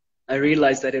 I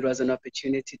realized that it was an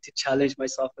opportunity to challenge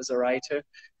myself as a writer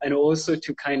and also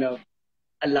to kind of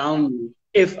allow me,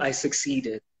 if I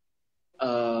succeeded,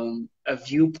 a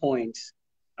viewpoint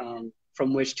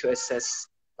from which to assess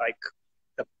like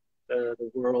the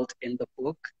world in the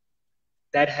book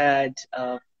that had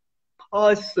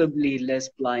possibly less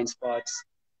blind spots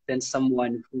than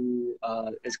someone who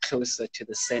is closer to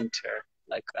the center,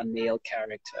 like a male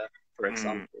character, for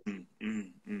example.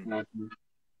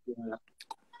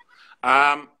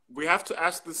 Yeah. We have to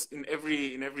ask this in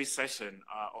every session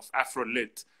of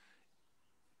Afrolit.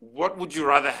 What would you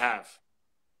rather have,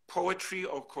 poetry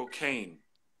or cocaine?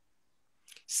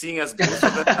 Seeing as both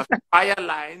of them have fire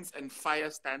lines and fire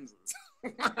stanzas.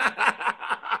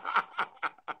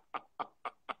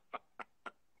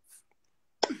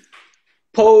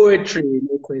 Poetry,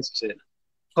 no question.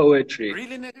 Poetry.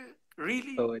 Really, nigga?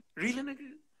 Really? Poetry. Really,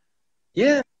 nigga?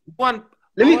 Yeah. One.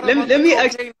 Let me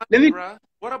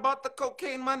What about the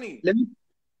cocaine money? Let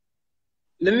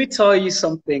me tell you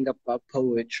something about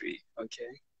poetry,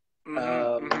 okay?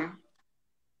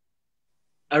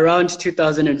 Around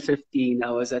 2015, I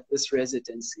was at this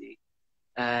residency,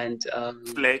 and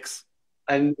Flex.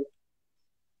 I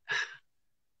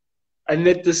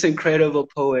met this incredible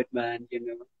poet, man.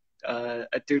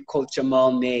 A dude called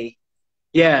Jamal May.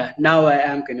 Yeah, now I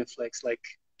am gonna flex. Like,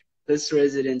 this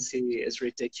residency is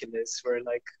ridiculous.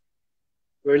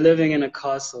 We're living in a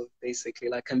castle, basically,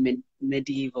 like a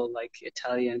medieval, like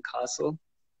Italian castle,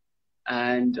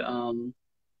 and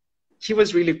he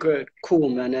was really good, cool,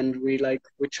 man, and we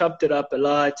chopped it up a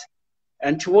lot.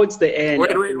 And towards the end,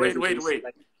 wait.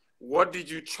 Like, what did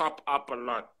you chop up a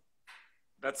lot?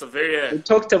 That's a very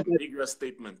ambiguous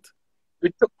statement.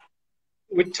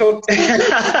 We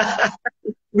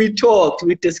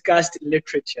discussed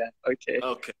literature. Okay.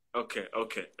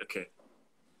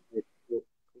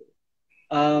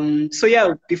 So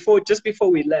yeah, just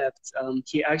before we left,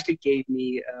 he actually gave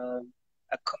me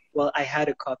I had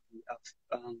a copy of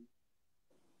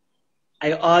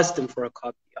I asked him for a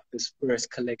copy of his first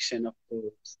collection of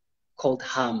poems called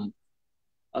Hum,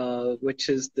 which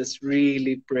is this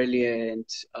really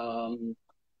brilliant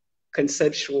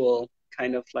conceptual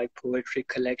kind of like poetry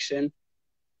collection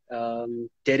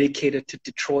dedicated to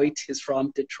Detroit. He's from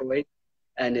Detroit.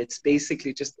 and it's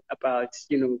basically just about,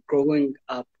 you know, growing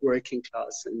up working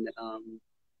class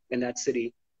in that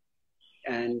city.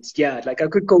 And yeah, like I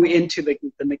could go into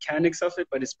the mechanics of it,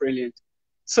 but it's brilliant.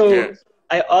 So Yes.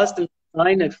 I asked him to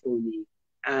sign it for me,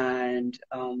 and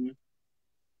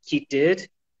he did.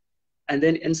 And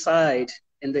then inside,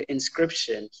 in the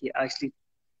inscription, he actually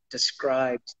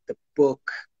described the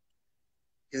book,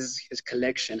 his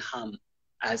collection,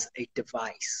 as a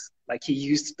device. Like he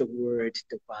used the word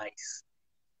device,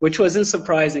 which wasn't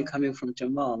surprising coming from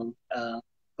Jamal.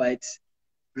 But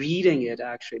reading it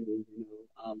actually, you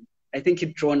know, I think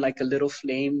he'd drawn like a little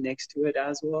flame next to it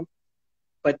as well.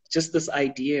 But just this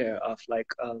idea of like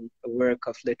a work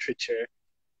of literature,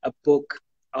 a book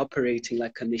operating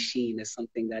like a machine is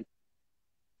something that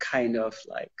kind of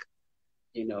like,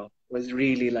 you know, was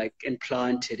really like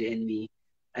implanted in me.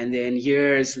 And then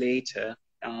years later,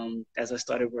 as I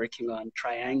started working on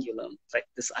Triangulum, like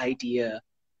this idea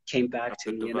came back Of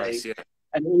to the me, device, yeah.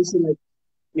 and also like,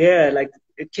 yeah, like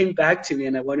it came back to me,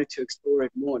 and I wanted to explore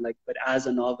it more, like, but as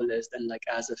a novelist and like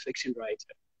as a fiction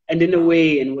writer, and in a Wow.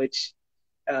 way in which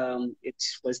it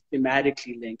was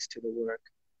thematically linked to the work.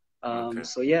 Okay.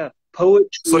 So yeah,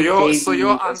 poetry gave So me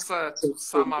your a answer to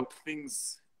sum up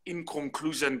things in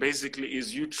conclusion basically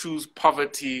is you choose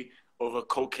poverty over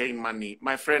cocaine money.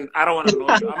 My friend, I don't want to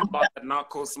know you. I'm about the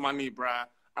narcos money, bruh.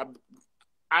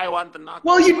 I want the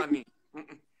well, narcos money.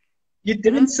 Mm-mm. you Hmm?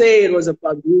 didn't say it was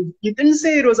about you didn't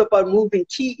say it was about moving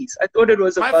keys. I thought it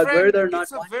was My about friend, whether or not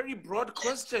it's a one. very broad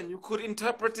question. You could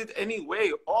interpret it any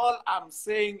way. All I'm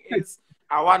saying is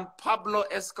I want Pablo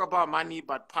Escobar money,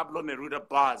 but Pablo Neruda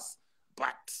bars.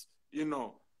 But, you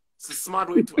know, it's a smart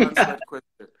way to answer that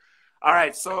question. All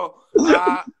right, so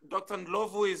Dr.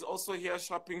 Ndlovu is also here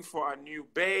shopping for a new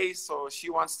bay, so she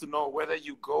wants to know whether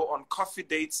you go on coffee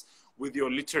dates with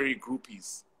your literary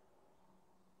groupies.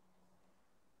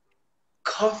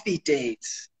 Coffee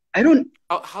dates. I don't.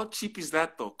 How cheap is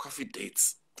that, though? Coffee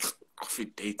dates. Coffee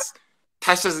dates.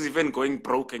 Tasha's even going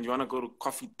broke and you want to go to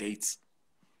coffee dates.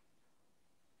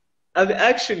 I've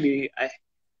actually I,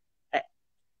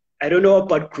 I don't know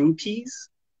about groupies,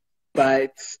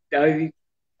 but I've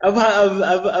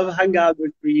hung out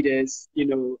with readers, you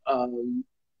know,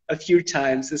 a few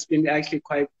times. It's been actually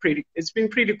quite pretty. It's been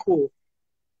pretty cool.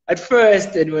 At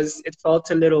first, it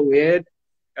felt a little weird,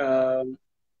 um,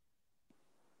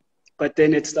 but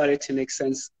then it started to make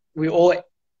sense. We all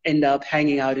end up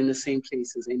hanging out in the same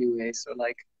places anyway. So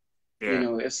like, you Yeah.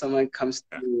 know, if someone comes to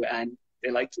Yeah. you and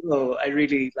they're like, "Oh,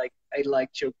 I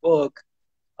liked your book,"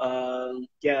 yeah,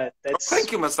 Oh, thank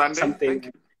that's you, Masande. Thank something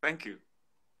you. Thank you.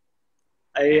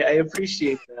 I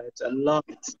appreciate that a lot,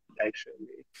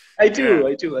 actually. I Yeah. do,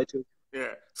 I do, I do.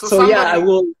 Yeah. So So yeah, I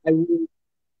will,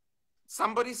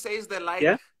 somebody says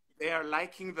yeah. they are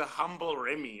liking the humble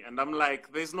Remy. And I'm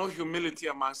like, there's no humility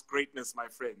amongst greatness, my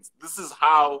friends. This is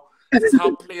how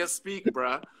players speak,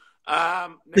 bruh.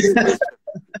 Next question.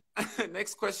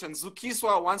 Next question.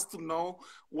 Zukiswa wants to know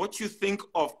what you think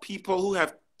of people who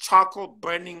have charcoal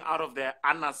burning out of their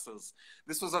anuses.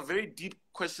 This was a very deep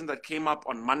question that came up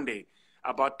on Monday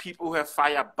about people who have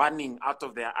fire burning out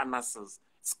of their anuses.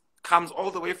 It comes all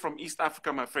the way from East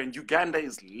Africa, my friend. Uganda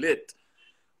is lit.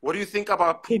 What do you think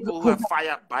about people who have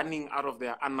fire burning out of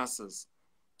their anuses?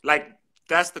 Like,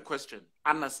 that's the question.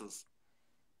 Anuses.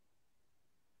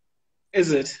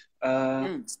 Is it?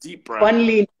 It's deep, bruh.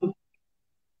 Funnily,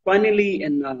 funnily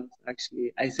enough,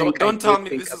 actually, I think I Don't tell did me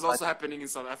think this is about. also happening in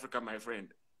South Africa, my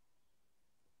friend.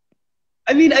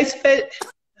 I mean, I spent.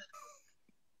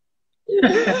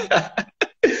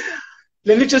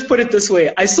 Let me just put it this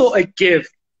way. I saw a GIF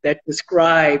that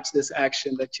describes this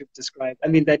action that you've described. I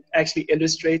mean, that actually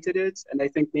illustrated it. And I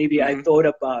think maybe I Mm-hmm. thought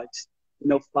about, you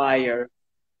know, fire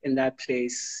in that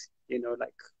place, you know,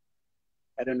 like,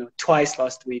 I don't know, twice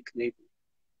last week, maybe.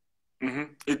 Mm-hmm.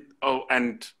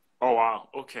 Oh wow,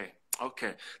 okay,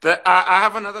 okay. I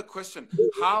have another question.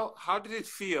 How did it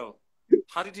feel?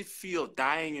 How did it feel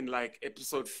dying in like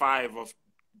episode 5 of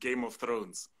Game of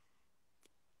Thrones?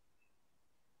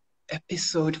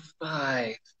 Episode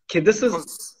 5. Okay, this is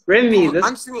Because Remy.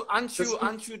 aren't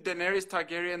you Daenerys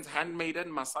Targaryen's handmaiden,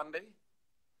 Masande?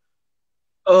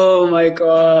 Oh my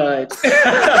God.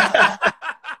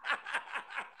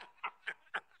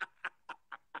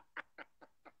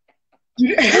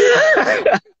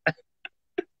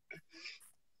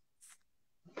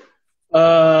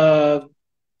 uh,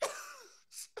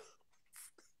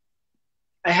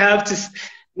 I have to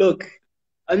look.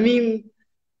 I mean,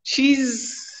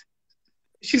 she's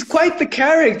quite the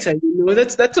character. You know,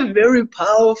 that's a very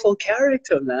powerful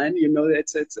character, man. You know,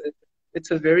 it's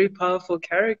a very powerful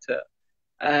character,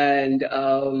 and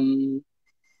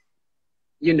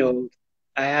you know.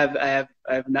 I have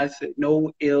nothing,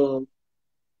 no ill,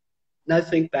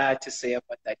 nothing bad to say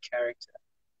about that character.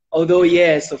 Although,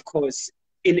 Yeah. yes, of course,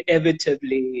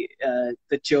 inevitably,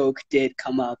 the joke did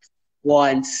come up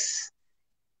once,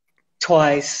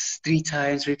 twice, three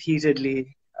times,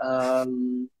 repeatedly.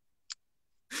 In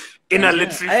a And yeah,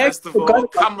 literary festival,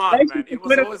 come I on, actually man. It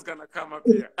was forgot always gonna come up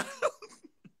here.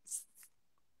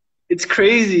 it's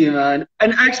crazy, man.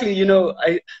 And actually,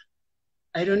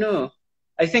 I don't know.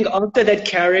 I think after that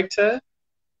character,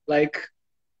 like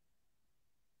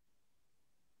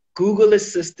Google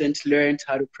Assistant learned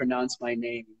how to pronounce my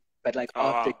name, but like Oh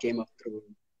after wow. Game of Thrones.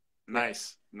 Yeah.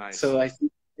 Nice, nice. So I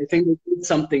think we did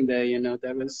something there, that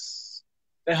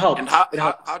And helped. how, It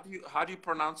how helped. how do you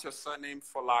pronounce your surname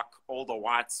for like all the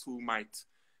whites who might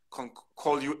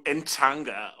call you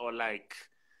Ntshanga or like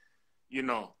you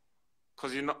know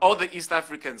because all the East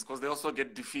Africans because they also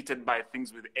get defeated by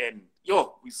things with N.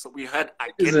 Yo, we heard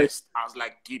Is it? against. I was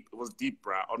like deep. It was deep,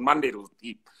 bro. On Monday it was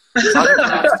deep. So how do you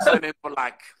pronounce your surname for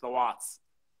like the whites?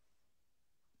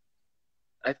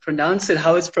 I pronounce it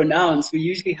how it's pronounced. We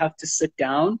usually have to sit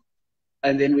down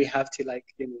and then we have to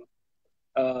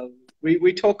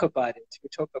we talk about it. We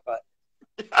talk about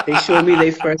it. They show me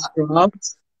their first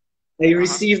draft. I Uh-huh.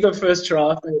 receive the first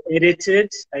draft. I edit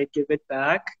it. I give it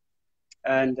back,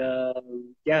 and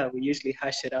yeah, we usually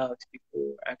hash it out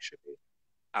before actually.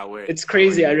 Away, It's away.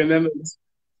 crazy. I remember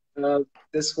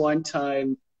this one time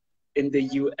in the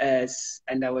US,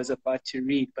 and I was about to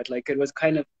read, but like it was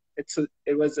kind of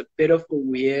it was a bit of a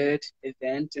weird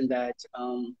event in that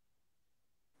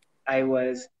I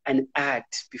was an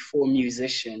act before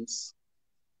musicians.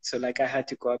 So like I had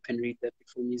to go up and read that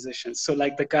before musicians. So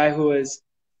like the guy who was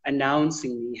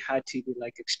announcing me had to be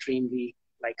like extremely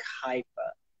like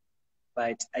hyper,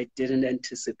 but I didn't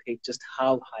anticipate just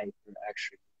how hyper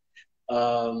actually.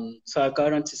 So I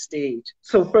got onto stage.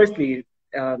 So firstly,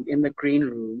 in the green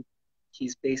room,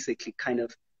 he's basically kind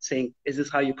of saying, "Is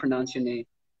this how you pronounce your name?"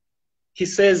 He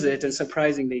says it, and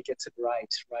surprisingly, gets it right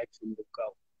from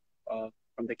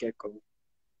the get go.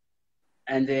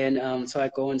 And then so I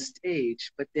go on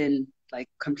stage, but then like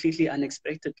completely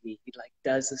unexpectedly, he like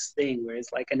does this thing where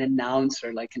it's like an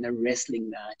announcer, like in a wrestling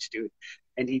match, dude.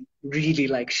 And he really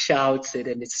like shouts it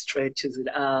and it stretches it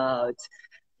out,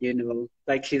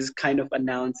 like he's kind of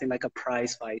announcing like a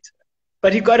prize fighter.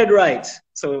 But he got it right.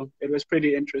 So it was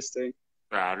pretty interesting.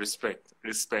 Respect,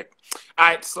 respect. All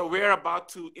right, so we're about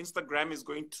to. Instagram is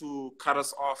going to cut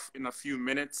us off in a few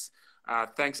minutes.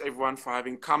 Thanks everyone for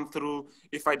having come through.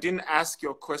 If I didn't ask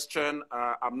your question,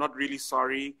 I'm not really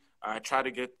sorry. I tried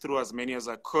to get through as many as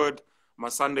I could.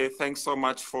 Masande, thanks so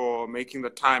much for making the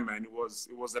time, man. It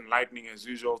was enlightening as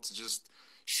usual to just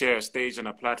share a stage and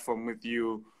a platform with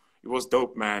you. It was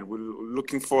dope, man. We're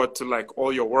looking forward to like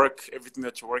all your work, everything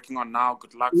that you're working on now.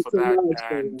 Good luck Thanks for so that, much,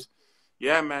 and bro.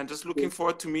 yeah, man, just looking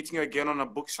forward to meeting you again on a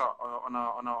bookshelf,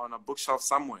 on a bookshelf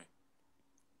somewhere.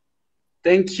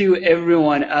 Thank you,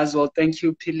 everyone, as well. Thank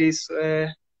you,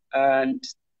 Piliswe and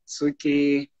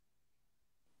Suki,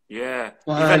 Yeah,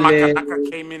 even Wale. Makanaka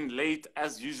came in late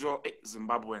as usual.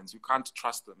 Zimbabweans, you can't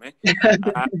trust them, eh?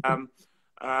 Um,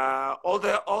 all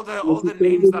the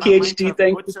names that I might PhD, have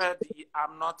thank you. butchered,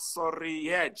 I'm not sorry.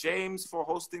 Yeah, James for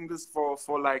hosting this,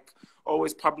 for like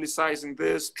always publicizing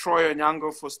this. Troy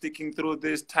Onyango for sticking through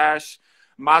this. Tash,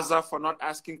 Maza for not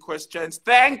asking questions.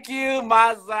 Thank you,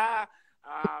 Maza.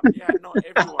 Yeah, no,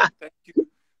 everyone.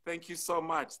 Thank you so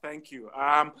much. Thank you.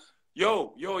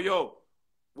 Yo.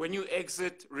 When you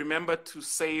exit, remember to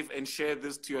save and share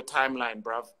this to your timeline,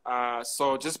 bruv.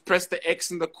 So just press the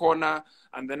X in the corner,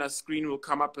 and then a screen will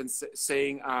come up and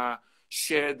saying,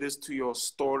 share this to your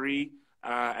story,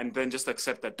 and then just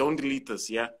accept that. Don't delete this,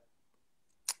 yeah?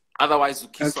 Otherwise,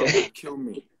 Ukiso Okay. will kill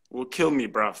me. Will kill me,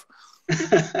 bruv.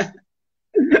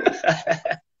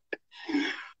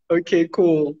 Okay,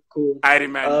 cool. Alrighty,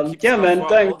 man. You keep Yeah, yourself man, well.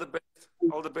 thanks.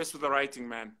 All the best with the writing,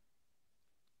 man.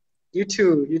 You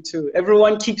too.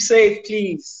 Everyone keep safe,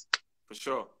 please. For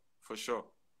sure. For sure.